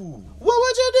 What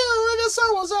would you do if the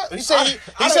sun was up? He said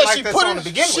she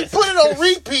put it on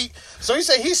repeat. So he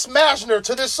said he's smashing her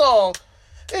to this song.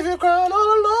 If you're crying all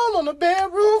alone on the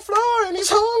bedroom floor and he's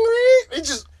hungry, it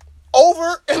just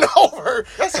over and over.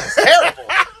 That sounds terrible.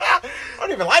 I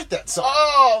don't even like that song.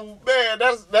 Oh man,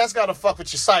 that's gotta fuck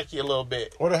with your psyche a little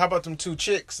bit. How about them two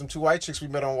white chicks we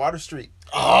met on Water Street?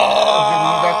 Oh, we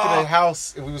went back to their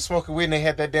house and we were smoking weed and they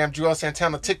had that damn Joel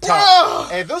Santana TikTok.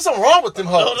 And there was something wrong with them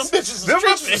hoes. No, them bitches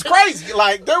was crazy.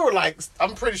 Like, they were like,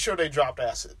 I'm pretty sure they dropped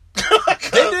acid.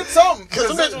 They did something. Because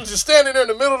the bitch was just standing there in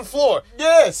the middle of the floor.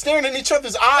 Yeah, staring in each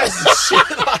other's eyes and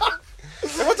shit. Like,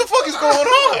 what the fuck is going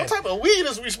on? What type of weed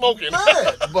is we smoking?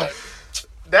 Man, but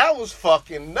that was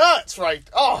fucking nuts, right?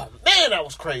 Oh man, that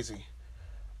was crazy.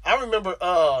 I remember.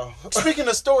 Speaking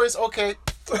of stories, okay.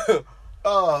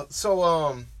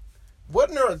 So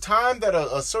wasn't there a time that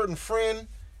a certain friend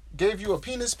gave you a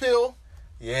penis pill?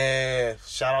 Yeah,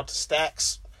 shout out to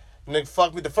Stax. Nigga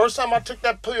fucked me the first time I took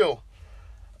that pill.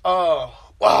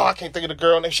 I can't think of the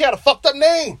girl name. She had a fucked up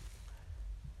name.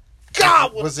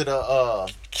 God, was it a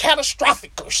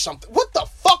catastrophic or something? What the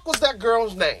fuck was that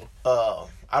girl's name?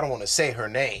 I don't want to say her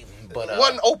name, but it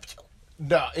wasn't opium.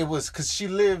 No, it was because she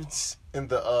lived in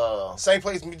the same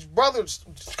place. Meech's brothers.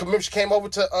 Remember, she came over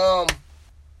to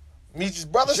Meech's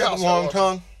brother's she had house. A long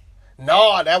tongue.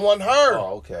 No, that wasn't her.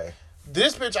 Oh, okay.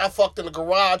 This bitch I fucked in the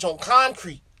garage on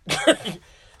concrete. Yeah,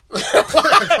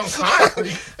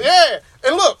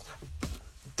 and look,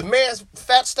 the man's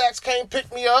Fat Stacks came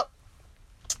pick me up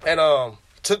and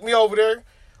took me over there.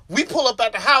 We pull up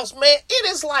at the house, man.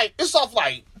 It's off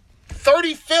like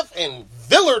 35th and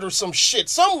Villard or some shit,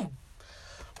 some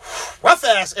rough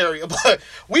ass area. But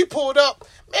we pulled up,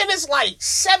 man. It's like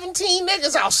 17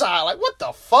 niggas outside. Like, what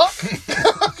the fuck?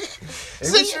 Are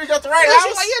you sure you got the right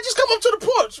house? Like, yeah, just come up to the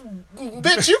porch,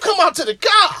 bitch. You come out to the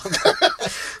car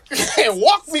and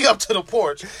walk me up to the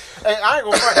porch. Hey, I ain't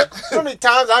gonna front. So many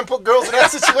times I put girls in that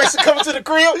situation coming to the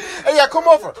crib. Hey, yeah, come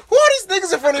over. Who are these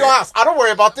niggas in front of your house? I don't worry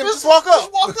about them. Just walk up.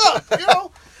 Just walk up. You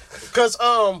know, because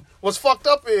what's fucked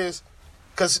up is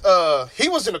because he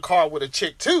was in the car with a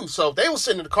chick too. So they was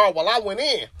sitting in the car while I went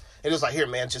in, and it was like, here,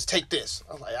 man, just take this.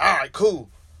 I was like, all right, cool.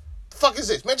 The fuck is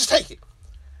this, man? Just take it.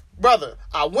 Brother,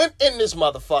 I went in this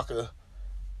motherfucker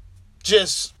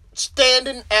just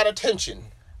standing at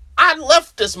attention. I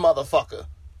left this motherfucker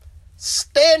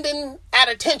standing at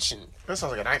attention. That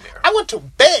sounds like a nightmare. I went to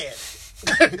bed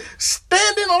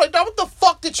standing on it. What the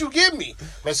fuck did you give me?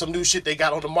 Man, some new shit they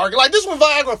got on the market. Like, this when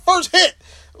Viagra first hit.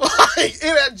 Like, it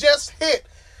had just hit.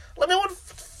 Like, man, what the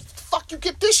fuck you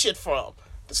get this shit from?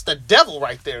 It's the devil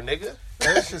right there, nigga.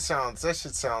 That shit sounds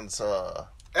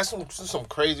That's some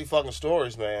crazy fucking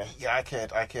stories, man. Yeah, I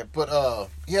can't. But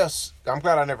yes, I'm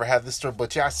glad I never had this story.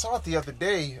 But yeah, I saw it the other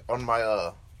day on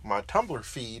my my Tumblr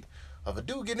feed of a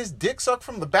dude getting his dick sucked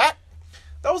from the back.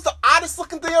 That was the oddest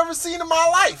looking thing I've ever seen in my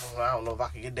life. I don't know if I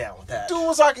can get down with that. Dude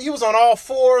was like, he was on all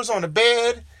fours on the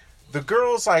bed. The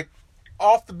girl's like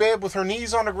off the bed with her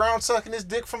knees on the ground sucking his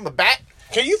dick from the back.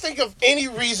 Can you think of any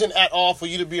reason at all for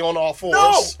you to be on all fours?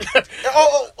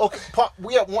 No. Okay.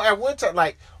 We at one time,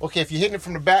 like, okay, if you're hitting it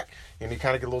from the back and you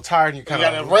kind of get a little tired and you kind of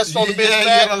gotta rest on the bitch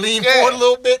back. You gotta lean forward a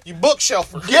little bit. You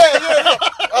bookshelfer. Yeah.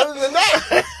 Other than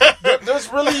that,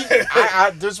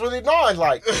 there's really none.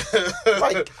 Like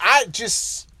I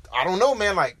don't know,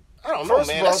 man. Like I don't know,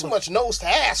 man. That's too much nose to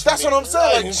ass. That's what I'm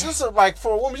saying. Like, just like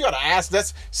for a woman, you gotta ask.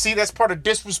 That's part of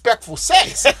disrespectful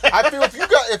sex. I feel if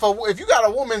you got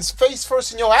a woman's face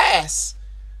first in your ass,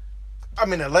 I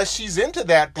mean, unless she's into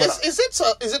that. But is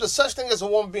it a such thing as a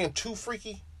woman being too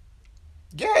freaky?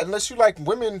 Yeah, unless you like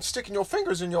women sticking your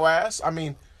fingers in your ass. I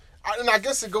mean, and I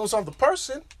guess it goes on the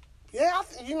person. Yeah,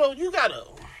 you gotta.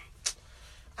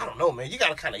 I don't know, man. You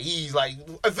gotta kind of ease. Like,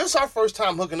 if it's our first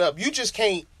time hooking up, you just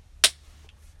can't.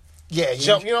 Yeah,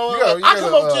 jump. I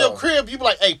come up to your crib, you be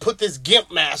like, "Hey, put this gimp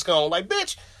mask on." Like,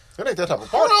 bitch, that ain't that type of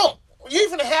party. Hold on. You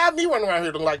even have me running around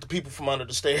here looking like the people from under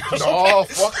the stairs. No,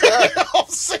 fuck that. You know what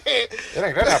I'm saying? It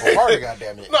ain't that type of party,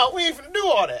 goddamn it. No, we ain't finna do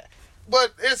all that.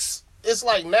 But it's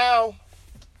like now,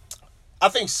 I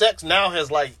think sex now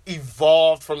has like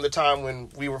evolved from the time when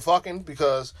we were fucking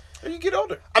because you get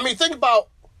older. I mean, think about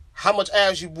how much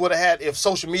ass you would have had if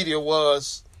social media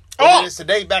was what it is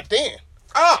today back then.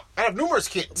 I have numerous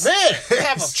kids. Man, they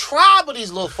have a tribe of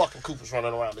these little fucking Coopers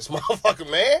running around this motherfucker,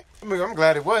 man. I mean, I'm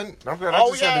glad it wasn't. I'm glad all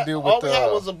I just had to deal with all we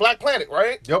had was a Black Planet,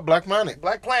 right? Yep, Black Planet.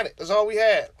 Black Planet. That's all we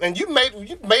had. And you made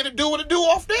it do what it do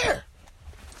off there.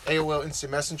 AOL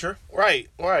Instant Messenger. Right.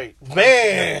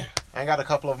 Man. I ain't got a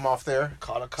couple of them off there.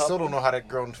 Caught a couple. Still don't know how that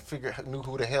girl knew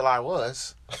who the hell I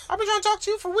was. I've been trying to talk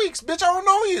to you for weeks. Bitch, I don't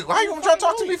know you. How you gonna try to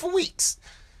talk to me for weeks?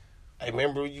 Hey,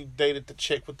 remember you dated the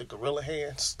chick with the gorilla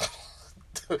hands?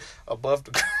 Above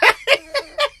the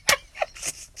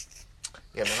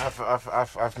Yeah, man,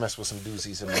 I've messed with some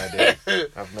doozies in my day.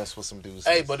 I've messed with some doozies.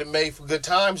 Hey, but it made for good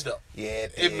times though. Yeah,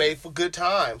 it made for good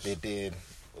times. It did.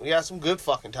 We had some good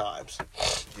fucking times.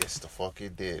 Yes, the fuck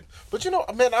it did. But you know,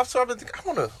 man, I've started to think I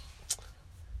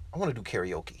wanna do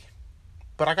karaoke.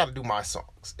 But I gotta do my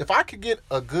songs. If I could get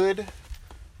a good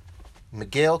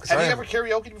Miguel, have you ever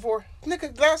karaoke before?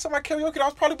 Nigga, last time I karaoke, I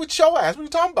was probably with your ass. What are you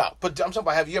talking about? But I'm talking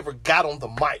about, have you ever got on the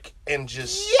mic and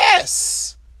just...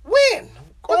 Yes! When?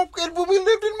 When we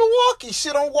lived in Milwaukee,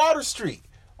 shit on Water Street.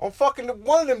 On fucking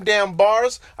one of them damn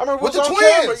bars. I remember with it was the on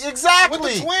twins. Camera. Exactly.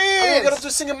 With the twins. I mean, got up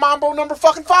just singing Mambo number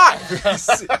fucking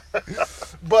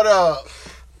 5. But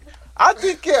I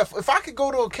think if I could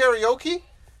go to a karaoke,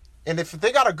 and if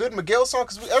they got a good Miguel song,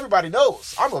 because everybody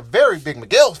knows I'm a very big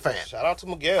Miguel fan. Shout out to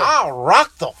Miguel. I'll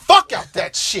rock the fuck out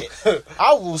that shit.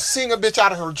 I will sing a bitch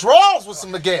out of her drawers with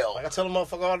some Miguel. Like I tell a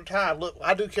motherfucker all the time, look,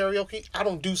 I do karaoke, I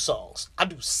don't do songs. I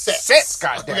do sets. Sets,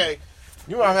 goddamn. Okay.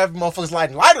 You know I'm having motherfuckers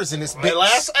lighting lighters in this bitch.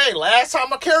 Last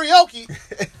time I karaoke,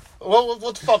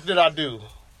 what the fuck did I do?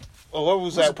 Well, what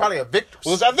was that? Probably at Victor's. It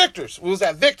was at Victor's. We was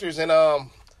at Victor's, and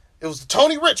it was the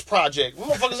Tony Rich project.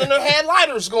 Motherfuckers in there had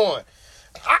lighters going.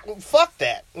 Fuck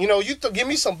that. You know, give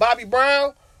me some Bobby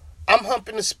Brown, I'm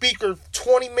humping the speaker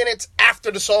 20 minutes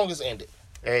after the song is ended.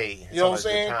 Hey, you know what I'm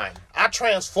saying? I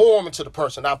transform into the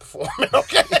person I'm performing,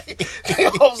 okay? You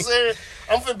know what I'm saying?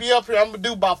 I'm finna be up here, I'm gonna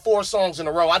do about 4 songs in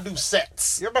a row. I do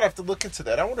sets. You're about to have to look into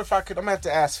that. I wonder if I could, I'm gonna have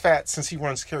to ask Fat, since he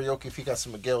runs karaoke, if he got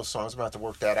some Miguel songs. I'm gonna have to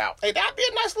work that out. Hey, that'd be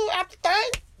a nice little after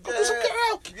thing. Go do some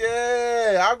karaoke.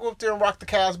 Yeah, I'll go up there and rock the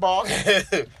Casbah.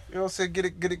 You know what I'm saying?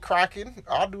 Get it cracking.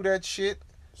 I'll do that shit.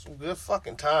 Some good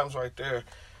fucking times right there.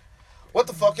 What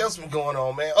the fuck else been going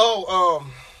on, man?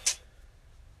 Oh,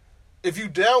 if you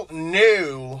don't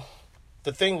know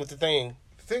the thing with the thing.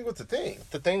 The thing with the thing?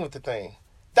 The thing with the thing.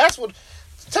 That's what...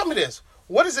 Tell me this.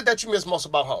 What is it that you miss most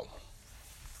about home?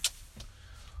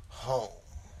 Home.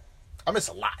 I miss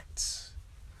a lot.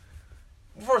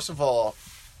 First of all,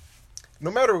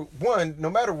 no matter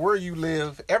where you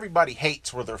live, everybody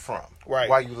hates where they're from. Right.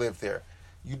 While you live there.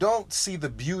 You don't see the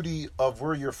beauty of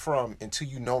where you're from until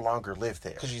you no longer live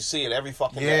there. Because you see it every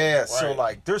fucking day. Yeah, right? So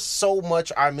like, there's so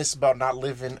much I miss about not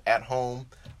living at home.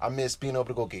 I miss being able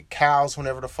to go get cows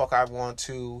whenever the fuck I want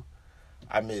to.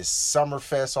 I miss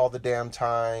Summerfest all the damn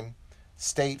time.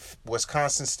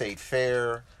 Wisconsin State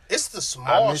Fair. It's the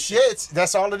small shit. Yeah,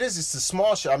 that's all it is. It's the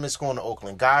small shit. I miss going to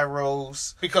Oakland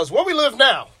Gyros. Because where we live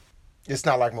now, it's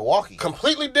not like Milwaukee.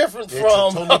 Completely different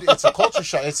it's a culture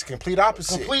shock. It's a complete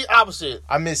opposite. Complete opposite.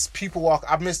 I miss people walk.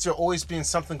 I miss there always being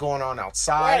something going on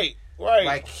outside. Right.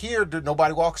 Like here,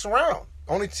 nobody walks around.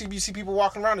 Only you see people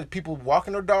walking around is people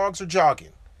walking their dogs or jogging.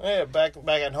 Yeah, back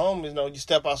at home, you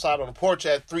step outside on the porch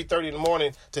at 3:30 in the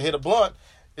morning to hit a blunt.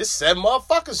 It's 7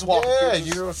 motherfuckers walking.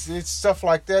 Yeah, it's stuff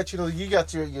like that. You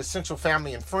got your essential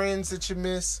family and friends that you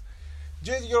miss.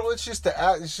 It's just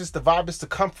the vibe. It's the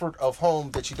comfort of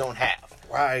home that you don't have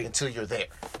until you're there.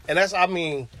 And that's,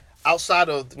 outside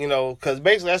of because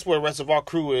basically that's where the rest of our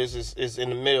crew is in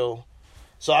the mill.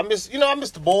 So I miss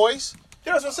the boys.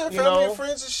 Yeah, that's what I'm saying. Family and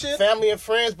friends and shit. Family and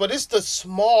friends, but it's the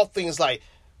small things like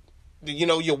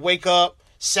you wake up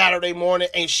Saturday morning,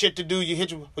 ain't shit to do.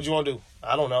 What you want to do?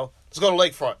 I don't know. Let's go to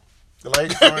Lakefront. The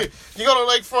lakefront. You go to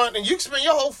the lakefront and you can spend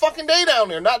your whole fucking day down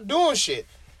there not doing shit.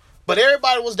 But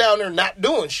everybody was down there not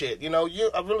doing shit. I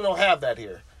really don't have that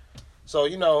here. So,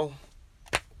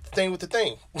 thing with the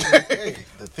thing. Hey,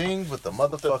 the thing with the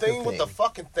motherfucking thing. The thing with the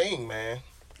fucking thing, man.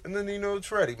 And then,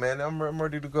 it's ready, man. I'm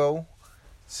ready to go.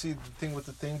 See the thing with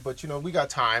the thing. But, we got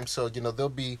time. So, there'll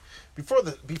be...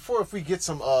 Before if we get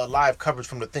some live coverage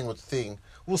from the thing with the thing,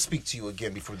 we'll speak to you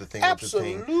again before the thing with the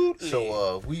thing. Absolutely.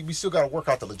 So, we still got to work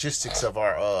out the logistics of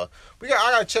our... I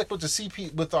got to check with the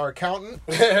CP, with our accountant.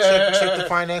 check the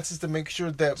finances to make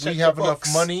sure that we have enough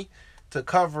money to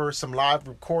cover some live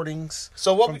recordings.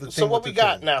 So what we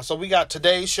got now? So we got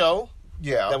today's show.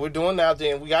 Yeah. That we're doing now.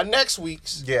 Then we got next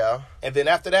week's. Yeah. And then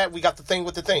after that, we got the thing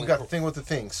with the thing. We got the thing with the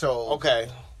thing. So okay.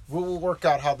 We'll work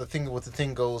out how the thing with the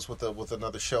thing goes with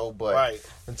another show. But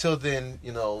until then,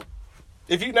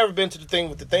 if you've never been to the thing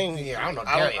with the thing, yeah, I don't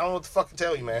know. I don't know what to fucking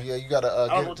tell you, man. Yeah, you gotta. I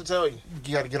don't know what to tell you.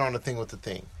 You gotta get on the thing with the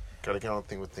thing. Gotta get on the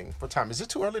thing with the thing. What time is it?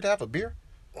 Too early to have a beer?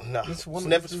 No, it's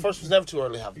never too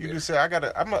early to have a beer. You just say I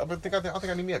think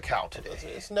I need me a cow today.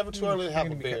 It's never too early to have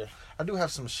a beer. I do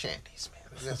have some shandies, man.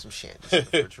 I do have some shandies in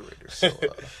the refrigerator. So,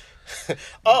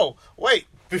 oh wait,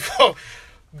 before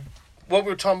what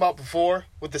we were talking about before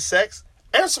with the sex,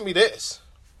 answer me this: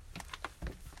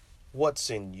 what's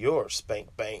in your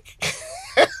spank bank?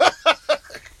 I'm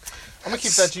gonna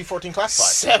keep that G14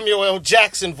 classified. Samuel L.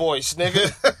 Jackson voice,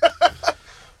 nigga.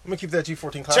 I'm gonna keep that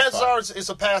G14 classified. Chances are it's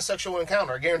a past sexual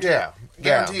encounter. I guarantee it.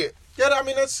 Guarantee it. Yeah, I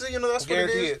mean that's that's what it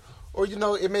is. It. Or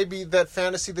it may be that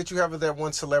fantasy that you have of that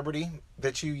one celebrity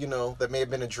that that may have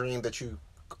been a dream that you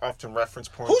often reference.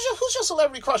 Who's your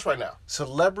celebrity crush right now?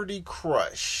 Celebrity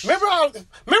crush. Remember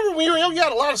when you were young, you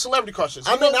had a lot of celebrity crushes.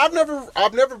 I mean, I've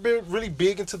never been really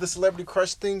big into the celebrity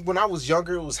crush thing. When I was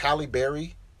younger, it was Halle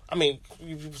Berry. I mean,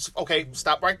 okay,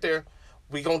 stop right there.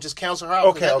 We gonna just cancel her out.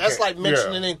 Okay. That's like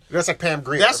mentioning it. That's like Pam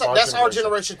Grier. That's our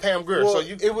generation Pam Grier. Well, so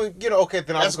it would okay.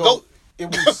 Then I'll go. It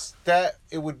was that.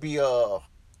 It would be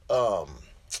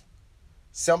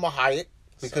Selma Hayek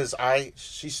because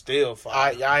she's still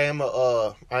fine. I'm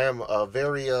a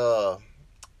very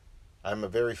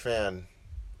fan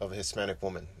of a Hispanic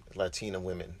woman, Latina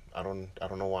women. I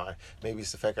don't know why. Maybe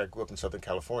it's the fact I grew up in Southern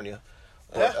California.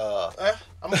 But,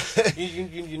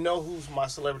 you know who's my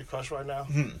celebrity crush right now?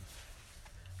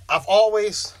 I've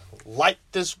always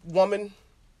liked this woman,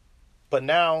 but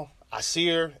now I see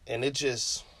her and it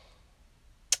just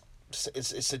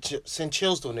send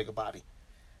chills to a nigga body.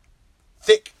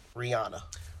 Thick Rihanna.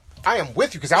 I am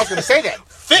with you because I was going to say that.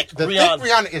 Thick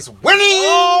Rihanna is winning.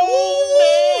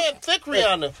 Oh man, Thick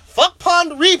Rihanna. Fuck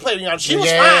Pond Replay Rihanna. She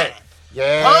was fine.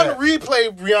 Yeah. Pond Replay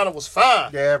Rihanna was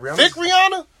fine. Yeah, Rihanna. Thick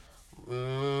Rihanna.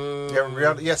 Yeah,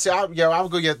 Rihanna. Yeah, see, I would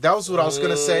go. Yeah, that was what I was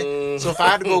gonna say. So if I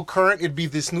had to go current, it'd be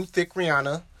this new Thick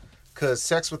Rihanna, because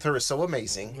sex with her is so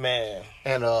amazing, man.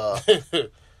 And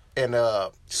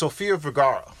Sofia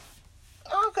Vergara.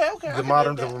 Okay. The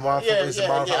modern.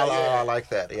 I like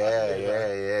that.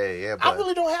 Yeah. I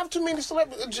really don't have too many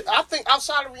celebrities. I think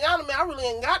outside of Rihanna, man, I really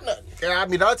ain't got nothing. Yeah, I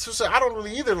mean, that's just, I don't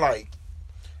really either. Like,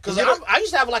 because I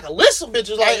used to have like a list of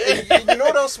bitches. Like, you know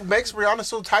what else makes Rihanna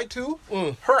so tight too?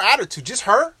 Her attitude, just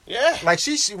her. Yeah. Like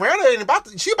Rihanna ain't about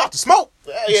to. She about to smoke.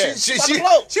 Yeah. She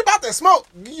about to smoke.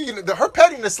 Her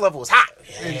pettiness level is hot.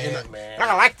 Yeah, man.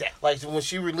 I like that. Like when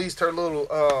she released her little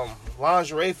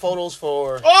lingerie photos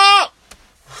for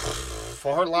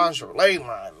her lingerie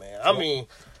line, man. I mean,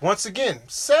 once again,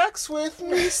 sex with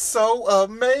me so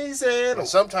amazing. And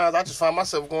sometimes I just find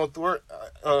myself going through her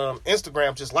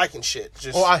Instagram just liking shit.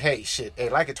 I hate shit. Hey,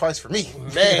 like it twice for me.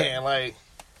 Man, like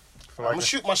I'm gonna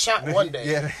shoot my shot one day.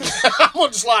 Yeah. I'm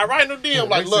gonna slide right in the DM.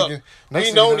 Like, look,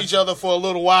 we known each other for a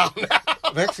little while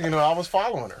now. Next thing you know, I was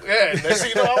following her. Yeah, next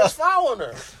thing you know, I was following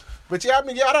her. But yeah, I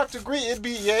mean, I'd have to agree. It'd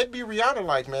be Rihanna,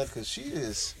 like, man, because she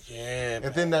is. Yeah.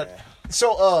 And then that.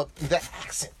 So the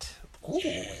accent. Ooh.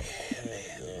 Yeah.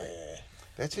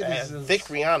 That shit is Thick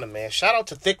Rihanna, man. Shout out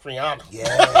to Thick Rihanna.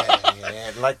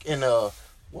 Yeah. Like in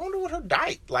wonder what her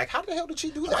diet. Like, how the hell did she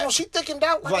do that? Oh, she thickened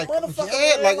out like a motherfucker.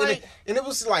 Yeah, like and it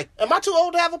was like. Am I too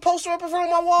old to have a poster up in front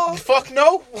of my wall? Fuck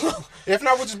no. If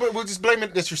not, we'll just blame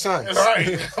it. That's your son. All right.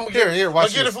 Here. Watch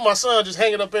I'll get it for my son. Just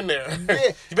hang it up in there.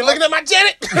 Yeah. You been looking at my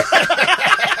Janet?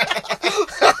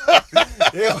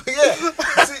 Yeah.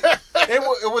 See,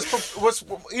 what's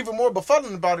even more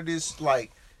befuddling about it is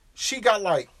like she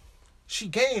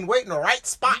gained weight in the right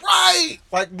spot. Right.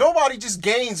 Like nobody just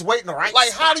gains weight in the right spot.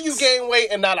 Like how do you gain weight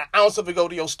and not an ounce of it go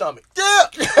to your stomach? Yeah.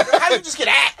 How do you just get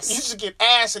ass? You just get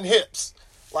ass and hips.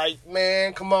 Like,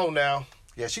 man, come on now.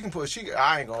 Yeah,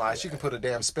 I ain't gonna lie, she can put a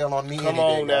damn spell on me. Come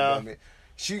on now.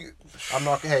 I'm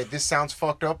not. Hey, this sounds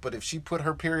fucked up, but if she put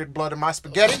her period blood in my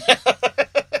spaghetti,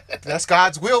 that's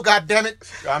God's will. God damn it,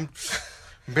 I'm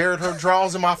buried her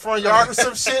drawers in my front yard or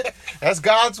some shit. That's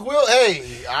God's will.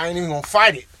 Hey, I ain't even gonna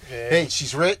fight it. Yeah. Hey,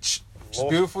 she's rich. She's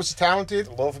beautiful. She's talented.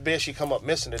 Lord forbid she come up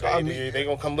missing today. They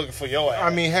gonna come looking for your ass.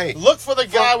 I mean, hey, look for the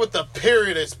guy with the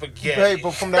period in spaghetti. Hey,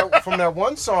 but from that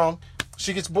one song,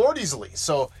 she gets bored easily.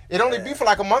 So it only be for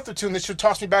like a month or two, and then she'll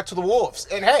toss me back to the wolves.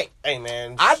 And hey,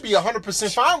 man, I'd be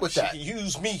 100% fine with that. She can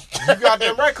use me. You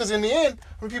goddamn right, because in the end,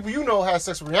 how many people you know had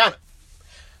sex with Rihanna?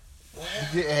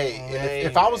 Hey,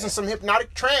 if I was in some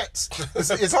hypnotic trance,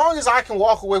 as long as I can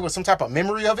walk away with some type of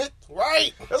memory of it,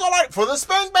 right? That's all right for the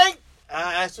spank bank.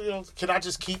 Actually, can I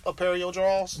just keep a pair of your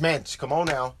drawers? Man, come on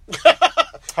now.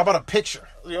 How about a picture?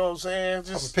 You know what I'm saying?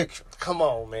 Just a picture. Come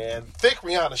on, man. Thick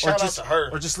Rihanna. Shout out to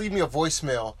her. Or just leave me a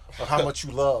voicemail of how much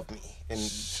you love me and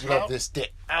you love this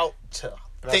dick. Out to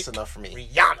That's enough for me.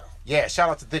 Rihanna. Yeah, shout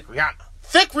out to Thick Rihanna.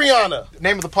 Thick Rihanna.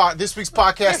 Name of this week's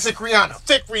podcast, Thick Rihanna.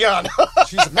 Thick Rihanna.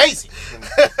 She's amazing.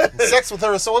 And sex with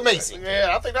her is so amazing.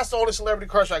 Yeah, I think that's the only celebrity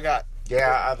crush I got.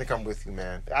 Yeah, I think I'm with you,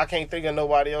 man. I can't think of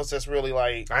nobody else that's really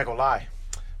like... I ain't gonna lie.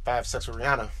 If I have sex with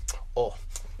Rihanna,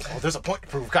 there's a point to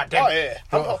prove. God damn it.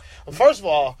 Oh, yeah. First of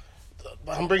all,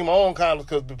 I'm bringing my own condoms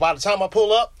because by the time I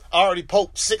pull up, I already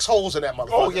poked 6 holes in that motherfucker.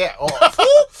 Oh, yeah.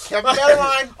 Have you got a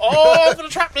line? I'm gonna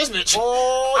trap this bitch.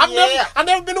 I've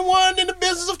never been the one in the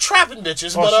business of trapping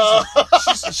bitches,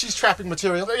 but she's trapping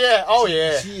material. Yeah. Oh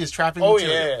yeah. She is trapping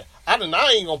material. Oh yeah. I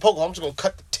ain't gonna poke her. I'm just gonna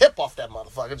cut the tip off that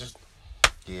motherfucker.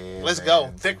 Let's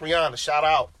go. Thick Rihanna. Shout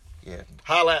out. Yeah.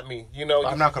 Holla at me. You know.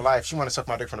 I'm not gonna lie. If she want to suck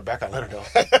my dick from the back, I let her know.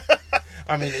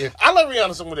 I mean, I let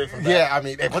Rihanna suck my dick from the back. Yeah. I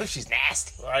mean, hey, what if she's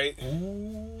nasty? Right.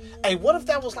 Ooh. Hey, what if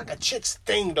that was like a chick's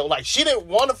thing though? Like she didn't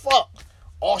want to fuck.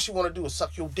 All she want to do is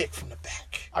suck your dick from the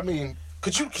back. I mean,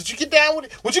 could you get down with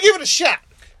it? Would you give it a shot?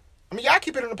 I mean, yeah, I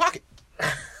keep it in the pocket.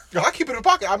 I keep it in the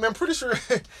pocket. I mean, I'm pretty sure,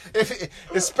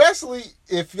 especially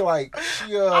if you're like,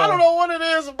 I don't know what it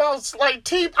is about like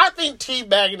I think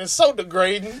teabagging is so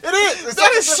degrading. It is.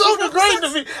 That is so degrading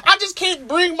to me. I just can't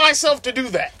bring myself to do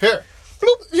that. Here.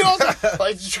 You know,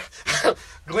 like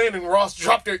Glenn and Ross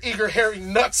dropped their eager hairy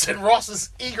nuts in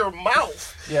Ross's eager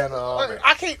mouth. Yeah, no.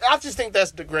 I can't. I just think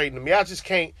that's degrading to me. I just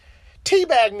can't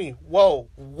teabag me. Whoa,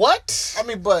 what? I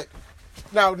mean, but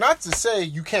now, not to say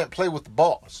you can't play with the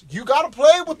balls. You got to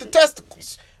play with the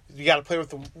testicles. You got to play with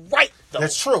them right, though.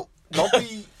 That's true. Don't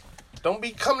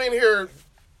be coming in here.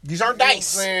 These aren't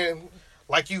dice. Man,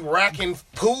 like you racking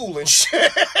pool and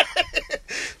shit.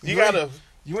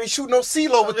 You ain't shooting no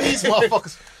CeeLo with these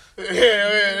motherfuckers.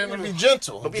 Yeah. Be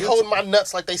gentle. Don't be holding my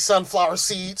nuts like they sunflower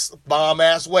seeds. Bomb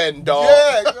ass wedding, dog.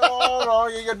 Yeah, no,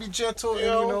 you gotta be gentle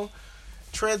and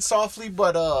tread softly.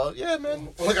 But yeah, man.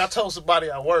 Look, I told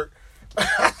somebody at work.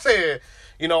 I said,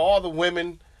 all the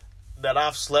women that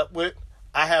I've slept with,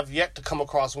 I have yet to come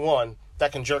across one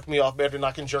that can jerk me off better than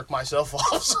I can jerk myself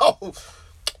off. So,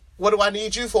 what do I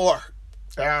need you for?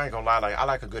 I ain't gonna lie, I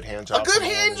like a good hand job. A good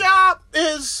hand job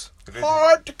is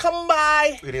hard to come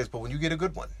by. It is, but when you get a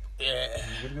good one. Yeah.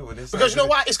 Because you know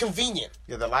why? It's convenient.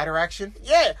 Yeah, the lighter action?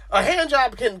 Yeah. A hand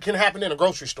job can happen in a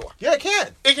grocery store. Yeah, it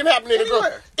can. It can happen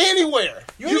anywhere.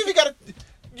 You don't even gotta...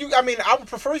 I would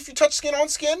prefer if you touch skin on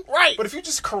skin. Right. But if you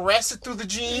just caress it through the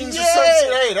jeans or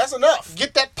something, hey, that's enough.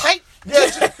 Get that pipe. Yeah.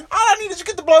 All I need is you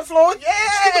get the blood flowing. Yeah.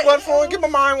 Just get the blood flowing. Get my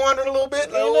mind wandering a little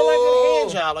bit. Like a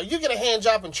hand job. Like you get a hand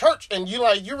job in church and you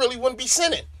really wouldn't be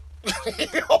sinning.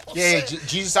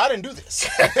 Jesus, I didn't do this.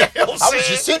 I was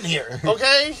just sitting here.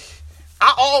 Okay?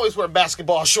 I always wear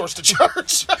basketball shorts to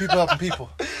church. People helping people.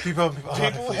 People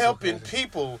helping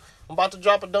people. I'm about to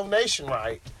drop a donation,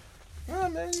 right? Yeah,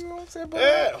 man, you know what I'm saying? But,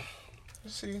 yeah.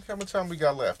 Let's see how much time we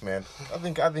got left, man. I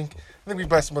think we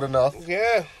blessed with enough.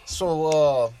 Yeah.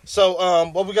 So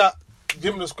what we got?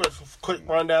 Give me this quick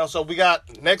rundown. So we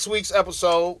got next week's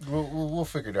episode. We'll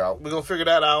figure it out. We're gonna figure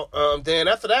that out. Then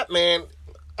after that, man.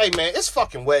 Hey, man, it's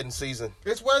fucking wedding season.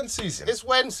 It's wedding season.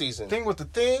 Thing with the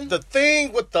thing. The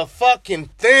thing with the fucking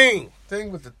thing.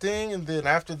 Thing with the thing, and then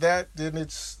after that, then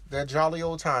it's that jolly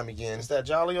old time again. It's that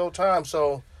jolly old time.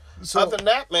 So other than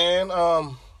that, man,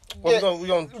 we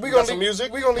gonna some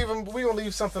music. We gonna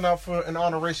leave something out for an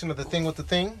honoration of the thing with the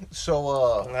thing.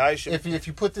 So if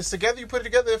you put this together, you put it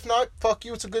together. If not, fuck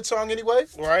you. It's a good song anyway.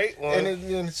 Right. And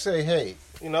then say, hey,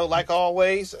 You know, like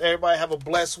always, everybody have a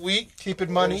blessed week. Keep it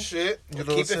money. Shit. You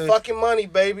know Keep it fucking money,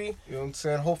 baby. You know what I'm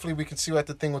saying? Hopefully we can see you at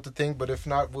the thing with the thing, but if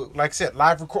not, like I said,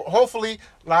 hopefully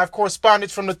live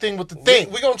correspondence from the thing with the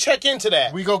thing. We're going to check into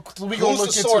that. We gonna look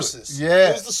the sources? into it.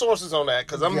 Yeah. Who's the sources on that?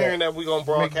 Because I'm hearing that we're going to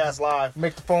broadcast live.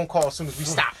 Make the phone call as soon as we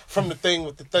stop. From the thing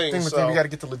with the thing. We got to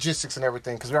get the logistics and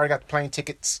everything because we already got the plane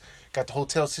tickets, got the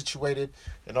hotel situated,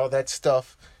 and all that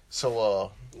stuff.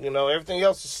 So, you know, everything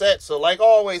else is set. So, like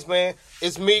always, man,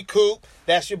 it's me, Coop.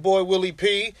 That's your boy, Willie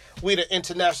P. We the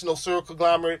International Serial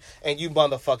Conglomerate, and you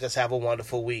motherfuckers have a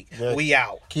wonderful week. Yeah. We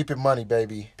out. Keep it money,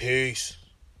 baby. Peace.